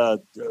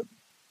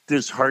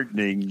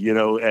disheartening,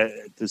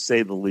 to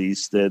say the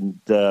least. And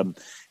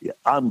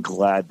I'm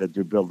glad that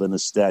they're building a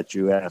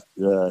statue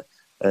after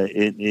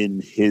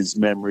in his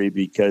memory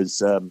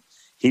because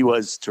he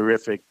was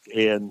terrific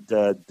and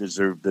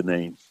deserved the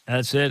name.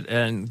 That's it,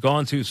 and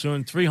gone too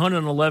soon.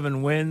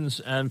 311 wins,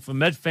 and for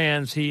Met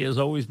fans, he has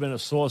always been a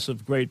source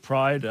of great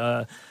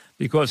pride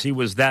because he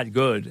was that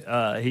good.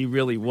 He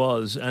really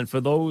was. And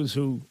for those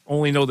who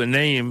only know the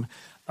name,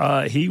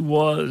 he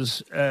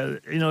was,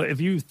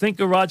 if you think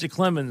of Roger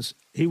Clemens,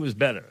 he was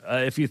better.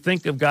 If you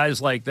think of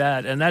guys like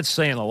that, and that's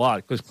saying a lot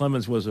because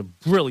Clemens was a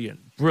brilliant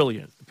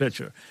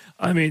pitcher.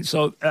 I mean,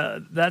 so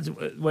that's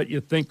what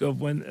you think of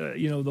when,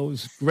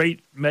 those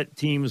great Met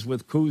teams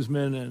with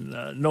Koosman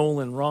and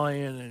Nolan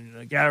Ryan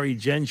and Gary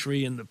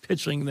Gentry and the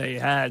pitching they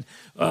had.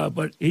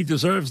 But he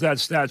deserves that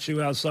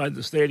statue outside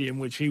the stadium,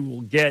 which he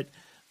will get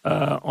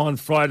on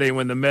Friday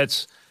when the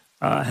Mets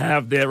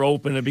have their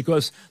opener,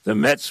 because the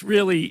Mets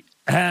really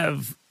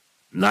have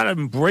not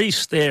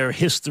embraced their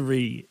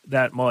history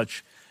that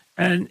much.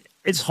 And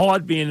it's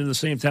hard being in the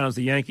same town as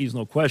the Yankees,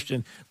 no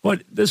question.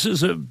 But this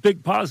is a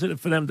big positive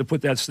for them to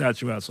put that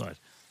statue outside.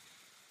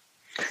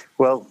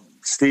 Well,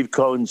 Steve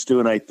Cohen's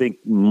doing, I think,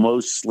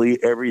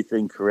 mostly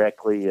everything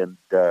correctly and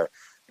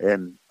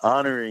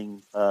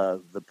honoring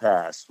the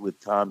past with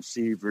Tom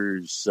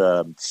Seaver's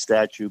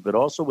statue, but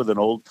also with an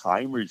Old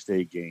Timers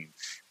Day game,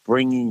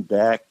 bringing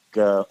back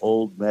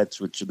old Mets,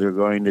 which they're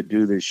going to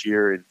do this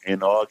year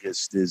in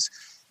August, is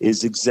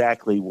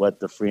exactly what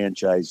the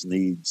franchise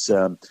needs.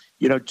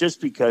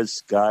 Just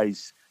because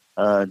guys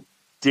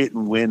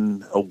didn't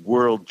win a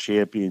world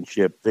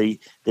championship, they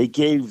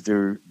gave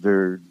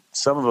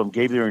some of them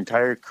gave their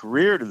entire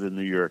career to the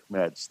New York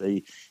Mets.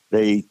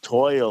 They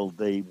toiled,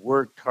 they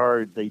worked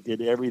hard, they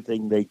did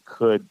everything they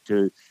could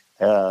to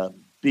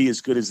be as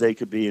good as they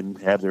could be and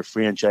have their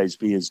franchise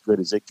be as good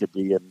as it could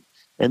be,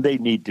 and they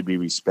need to be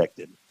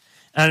respected.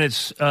 And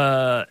it's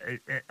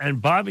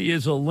and Bobby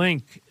is a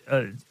link,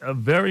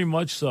 very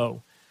much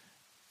so,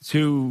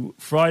 to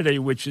Friday,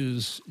 which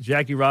is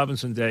Jackie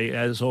Robinson Day,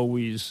 as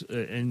always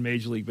in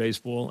Major League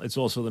Baseball. It's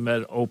also the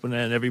Met opener,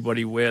 and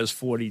everybody wears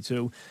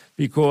 42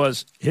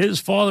 because his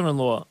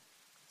father-in-law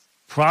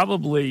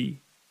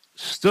probably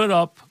stood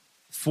up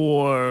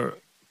for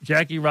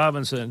Jackie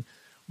Robinson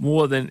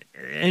more than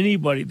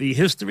anybody. The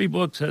history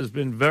books has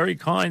been very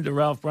kind to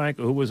Ralph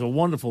Branca, who was a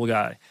wonderful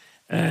guy,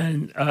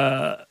 and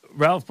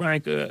Ralph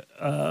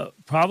Branca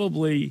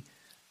probably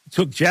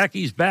took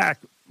Jackie's back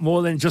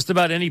more than just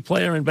about any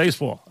player in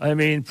baseball. I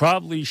mean,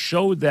 probably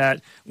showed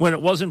that when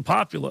it wasn't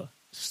popular,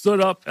 stood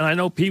up, and I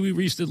know Pee Wee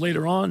Reese did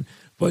later on,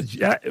 but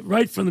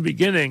right from the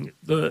beginning,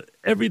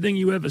 everything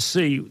you ever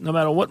see, no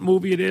matter what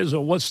movie it is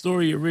or what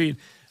story you read,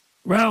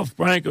 Ralph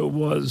Branca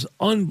was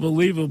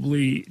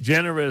unbelievably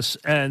generous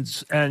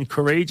and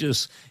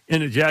courageous in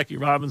the Jackie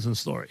Robinson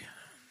story.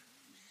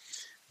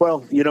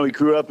 Well, he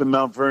grew up in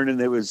Mount Vernon.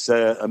 It was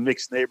a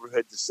mixed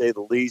neighborhood, to say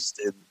the least.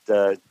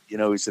 And,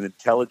 he's an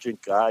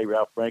intelligent guy.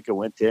 Ralph Branca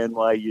went to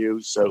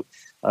NYU. So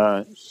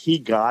he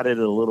got it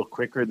a little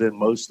quicker than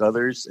most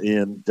others.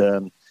 And,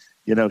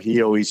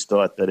 he always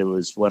thought that it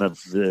was one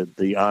of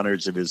the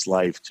honors of his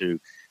life to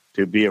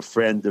be a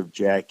friend of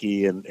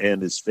Jackie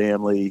and his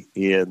family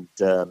and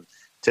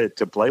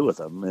to play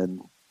with him.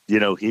 And,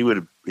 he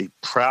would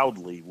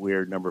proudly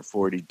wear number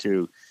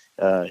 42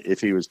 if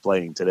he was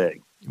playing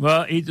today.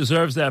 Well, he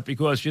deserves that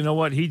because, you know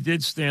what, he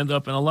did stand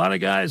up. And a lot of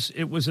guys,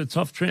 it was a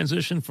tough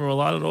transition for a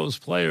lot of those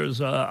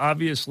players,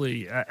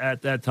 obviously,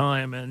 at that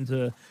time. And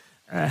to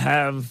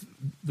have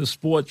the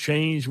sport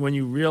change when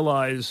you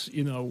realize,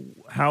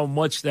 how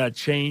much that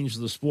changed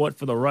the sport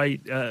for the right,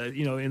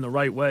 in the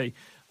right way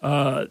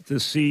to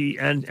see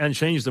and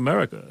changed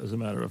America, as a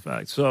matter of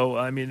fact. So,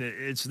 I mean,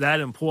 it's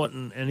that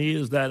important, and he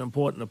is that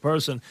important a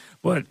person.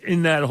 But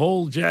in that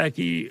whole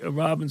Jackie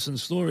Robinson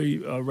story,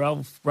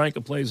 Ralph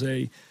Branca plays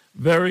a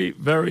very,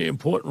 very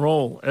important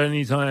role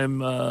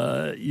anytime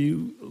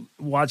you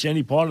watch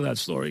any part of that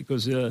story,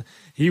 because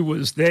he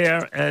was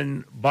there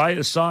and by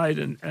his side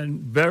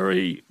and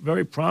very,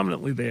 very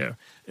prominently there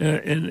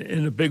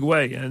in a big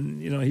way.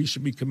 And, he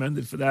should be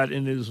commended for that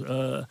in his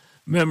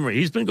memory.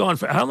 He's been gone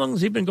for, how long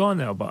has he been gone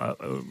now,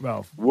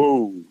 Ralph?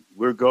 Whoa,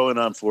 we're going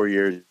on 4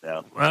 years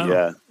now. Wow.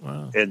 Yeah,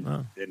 wow.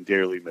 And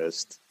dearly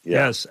missed.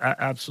 Yeah. Yes,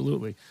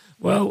 absolutely.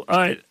 Well, all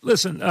right,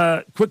 listen,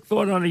 quick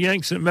thought on the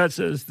Yanks and Mets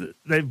is that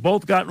they've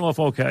both gotten off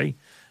okay.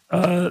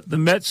 The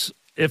Mets,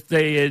 if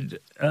they had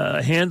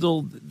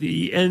handled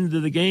the end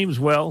of the games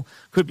well,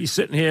 could be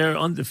sitting here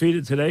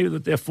undefeated today,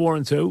 that they're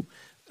 4-2.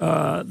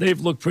 They've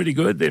looked pretty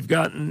good. They've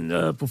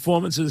gotten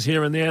performances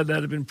here and there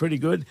that have been pretty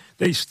good.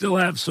 They still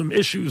have some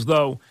issues,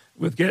 though,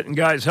 with getting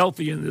guys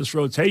healthy in this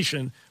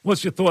rotation.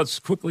 What's your thoughts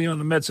quickly on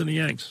the Mets and the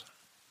Yanks?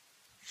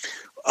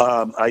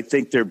 I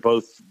think they're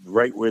both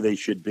right where they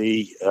should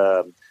be,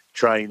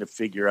 trying to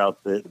figure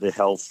out the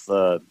health,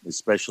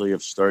 especially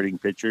of starting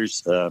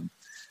pitchers.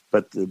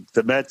 But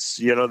the Mets,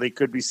 they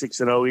could be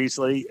 6-0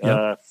 easily.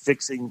 Yep.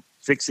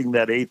 Fixing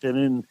that eighth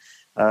inning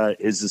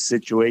is a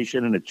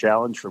situation and a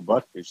challenge for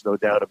Buck. There's no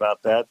doubt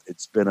about that.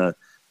 It's been a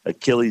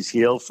Achilles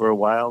heel for a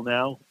while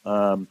now.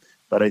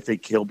 But I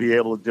think he'll be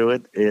able to do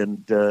it,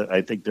 and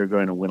I think they're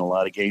going to win a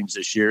lot of games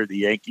this year. The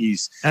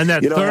Yankees, and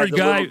that third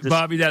guy,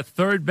 Bobby, that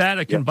third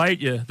batter can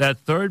bite you. That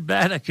third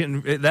batter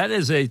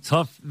that's a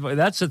tough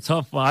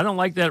one. I don't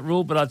like that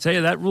rule, but I'll tell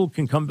you, that rule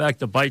can come back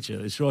to bite you.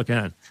 It sure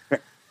can.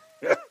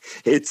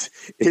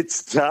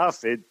 It's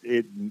tough.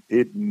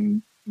 It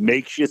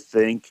makes you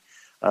think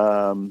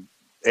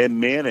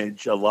and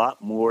manage a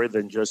lot more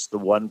than just the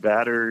one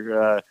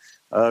batter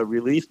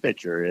relief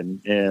pitcher, and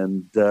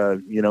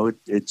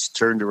it's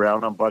turned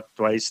around on Buck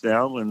twice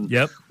now, and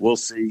we'll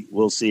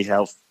see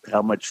how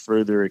much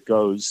further it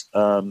goes.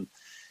 And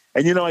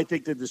I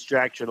think the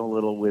distraction a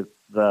little with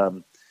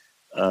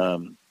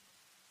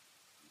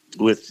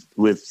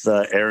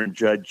Aaron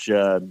Judge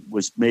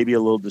was maybe a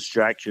little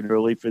distraction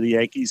early for the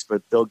Yankees,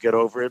 but they'll get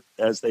over it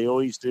as they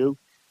always do.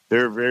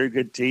 They're a very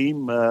good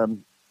team.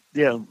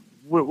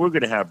 We're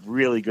going to have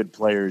really good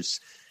players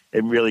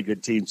and really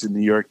good teams in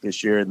New York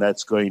this year, and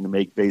that's going to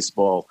make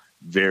baseball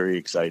very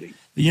exciting.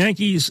 The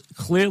Yankees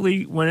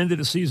clearly went into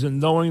the season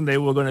knowing they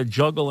were going to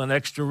juggle an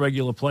extra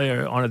regular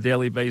player on a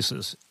daily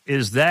basis.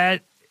 Is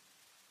that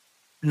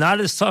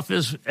not as tough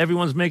as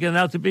everyone's making it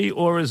out to be,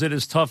 or is it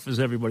as tough as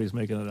everybody's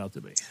making it out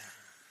to be?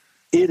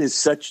 It is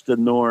such the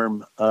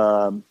norm,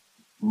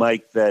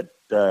 Mike, that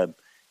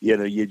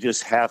you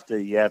just have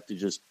to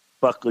just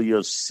buckle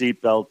your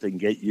seatbelt and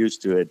get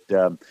used to it.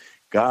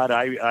 God,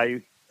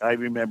 I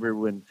remember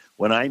when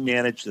I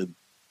managed, the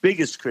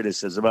biggest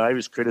criticism, I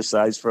was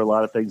criticized for a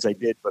lot of things I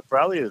did, but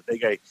probably the thing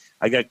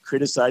I got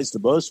criticized the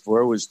most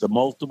for was the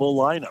multiple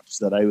lineups,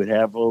 that I would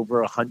have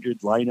over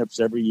 100 lineups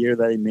every year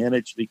that I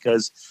managed,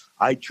 because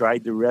I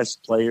tried to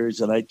rest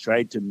players and I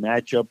tried to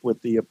match up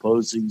with the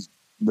opposing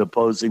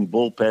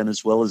bullpen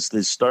as well as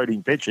the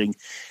starting pitching.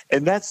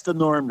 And that's the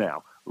norm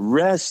now.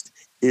 Rest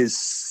is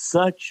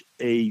such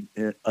a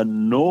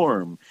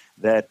norm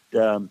that,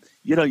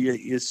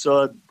 you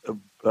saw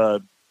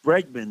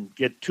Bregman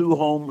get 2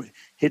 home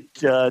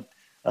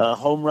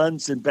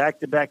runs in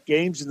back-to-back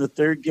games. In the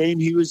third game,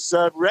 he was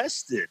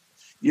rested.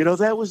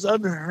 That was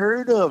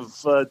unheard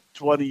of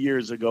 20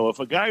 years ago. If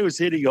a guy was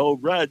hitting home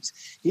runs,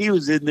 he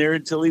was in there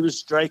until he was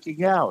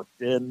striking out.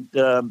 And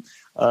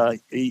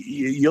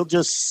you'll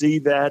just see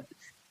that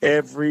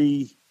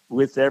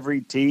with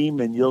every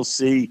team, and you'll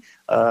see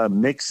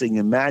mixing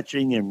and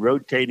matching and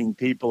rotating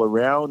people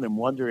around and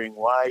wondering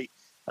why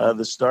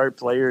the star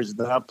player is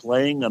not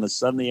playing on a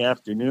Sunday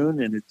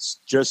afternoon, and it's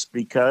just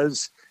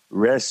because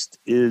rest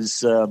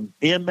is and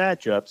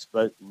matchups,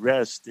 but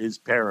rest is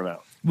paramount.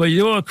 Well,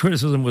 your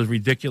criticism was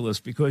ridiculous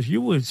because you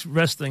were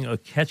resting a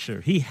catcher.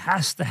 He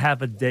has to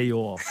have a day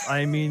off.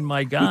 I mean,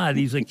 my God,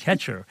 he's a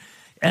catcher.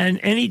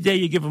 And any day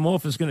you give him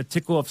off is going to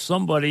tick off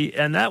somebody,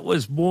 and that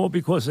was more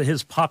because of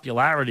his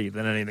popularity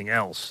than anything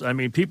else. I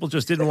mean, people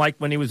just didn't like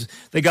when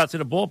they got to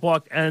the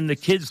ballpark, and the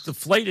kids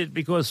deflated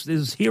because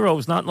his hero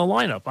was not in the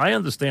lineup. I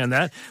understand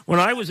that. When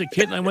I was a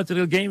kid and I went to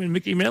the game and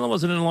Mickey Mantle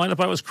wasn't in the lineup,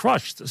 I was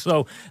crushed.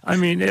 So, I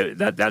mean,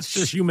 that's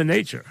just human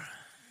nature.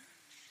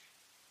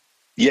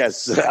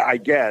 Yes, I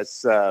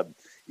guess.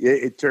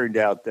 It turned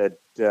out that,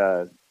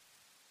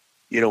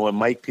 when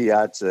Mike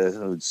Piazza,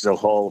 who's a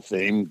Hall of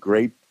Fame,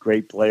 great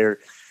player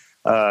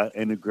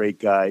and a great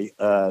guy,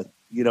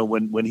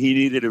 when he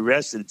needed a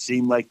rest, it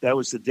seemed like that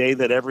was the day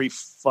that every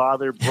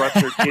father brought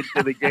their kid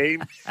to the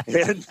game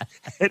and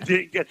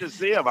didn't get to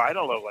see him. I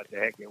don't know what the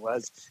heck it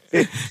was,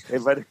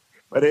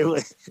 but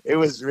it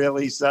was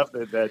really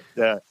something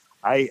that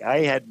I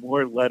had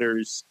more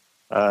letters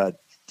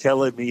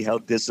telling me how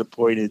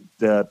disappointed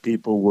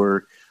people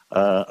were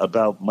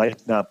about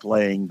Mike not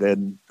playing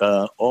than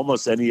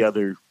almost any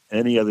other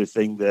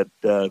thing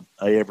that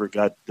I ever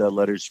got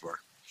letters for.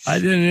 I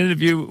did an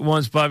interview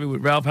once, Bobby,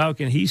 with Ralph Houck,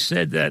 and he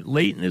said that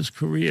late in his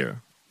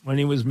career, when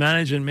he was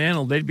managing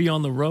Mantle, they'd be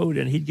on the road,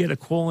 and he'd get a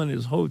call in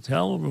his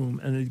hotel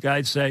room, and the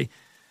guy'd say,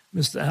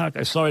 Mr. Hack,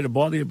 I'm sorry to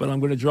bother you, but I'm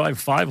going to drive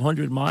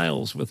 500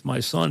 miles with my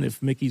son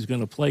if Mickey's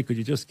going to play. Could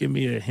you just give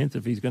me a hint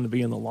if he's going to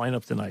be in the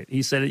lineup tonight?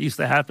 He said it used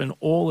to happen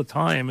all the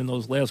time in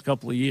those last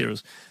couple of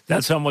years.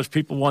 That's how much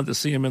people wanted to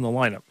see him in the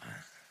lineup.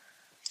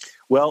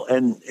 Well,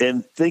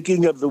 and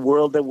thinking of the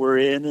world that we're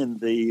in and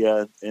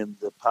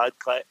the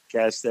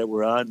podcast that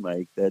we're on,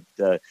 Mike, that,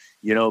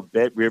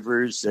 Bet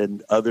Rivers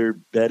and other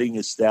betting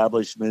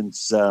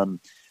establishments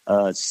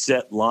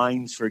set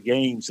lines for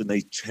games, and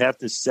they have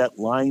to set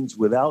lines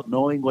without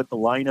knowing what the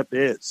lineup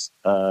is.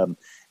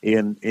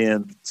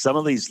 And some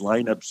of these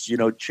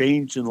lineups,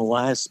 change in the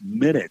last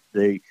minute.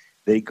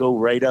 They go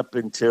right up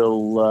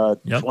until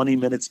 20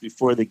 minutes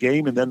before the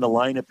game, and then the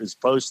lineup is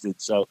posted.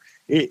 So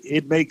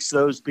it makes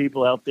those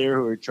people out there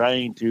who are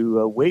trying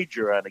to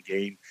wager on a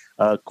game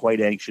quite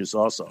anxious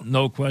also.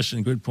 No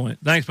question. Good point.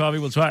 Thanks, Bobby.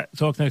 We'll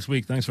talk next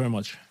week. Thanks very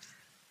much.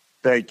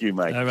 Thank you,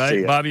 Mike. All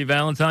right, Bobby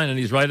Valentine, and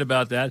he's right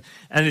about that.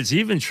 And it's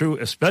even true,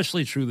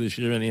 especially true this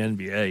year in the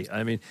NBA.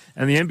 I mean,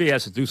 and the NBA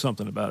has to do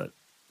something about it.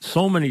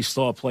 So many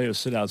star players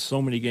sit out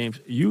so many games.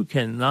 You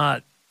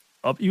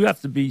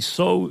have to be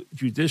so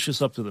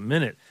judicious up to the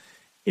minute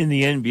in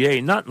the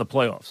NBA, not in the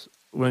playoffs,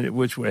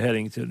 which we're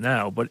heading to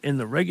now, but in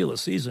the regular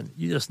season.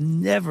 You just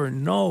never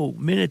know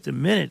minute to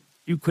minute.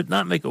 You could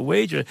not make a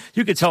wager.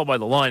 You could tell by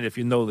the line if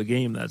you know the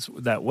game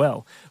that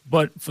well.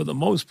 But for the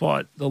most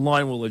part, the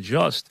line will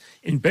adjust.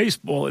 In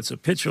baseball, it's a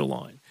pitcher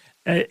line.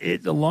 The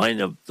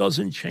lineup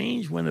doesn't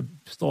change when a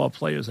star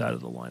player's out of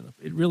the lineup.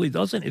 It really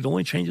doesn't. It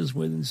only changes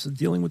when it's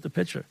dealing with the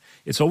pitcher.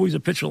 It's always a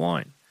pitcher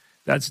line.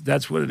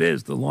 That's what it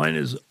is. The line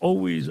is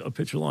always a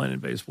pitcher line in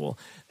baseball.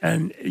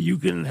 And you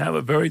can have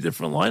a very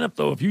different lineup,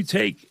 though. If you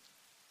take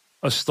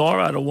a star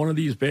out of one of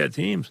these bad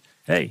teams,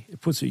 hey, it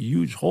puts a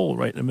huge hole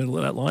right in the middle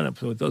of that lineup.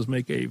 So it does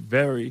make a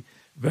very,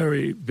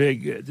 very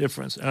big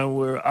difference. And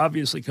we're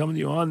obviously coming to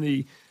you on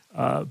the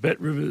Bet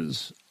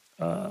Rivers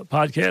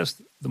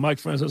podcast, the Mike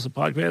Francesa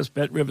podcast,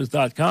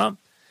 betrivers.com.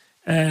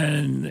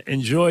 And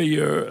enjoy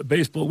your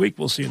baseball week.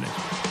 We'll see you next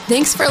week.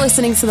 Thanks for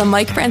listening to the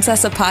Mike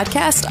Francesa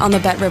podcast on the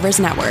Bet Rivers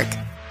Network.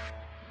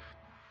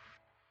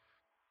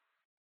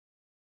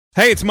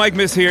 Hey, it's Mike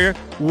Miss here.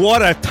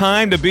 What a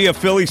time to be a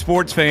Philly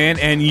sports fan,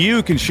 and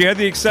you can share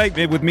the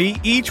excitement with me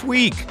each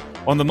week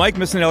on the Mike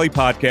Missinelli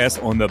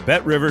podcast on the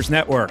Bet Rivers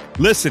Network.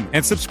 Listen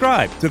and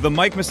subscribe to the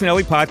Mike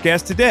Missinelli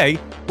podcast today,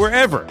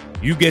 wherever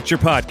you get your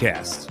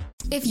podcasts.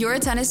 If you're a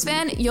tennis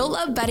fan, you'll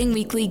love Betting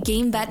Weekly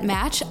Game Bet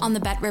Match on the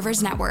Bet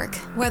Rivers Network.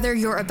 Whether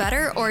you're a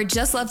bettor or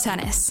just love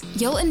tennis,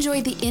 you'll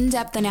enjoy the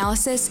in-depth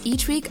analysis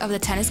each week of the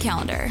tennis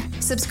calendar.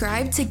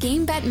 Subscribe to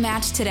Game Bet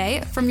Match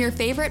today from your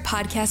favorite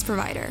podcast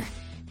provider.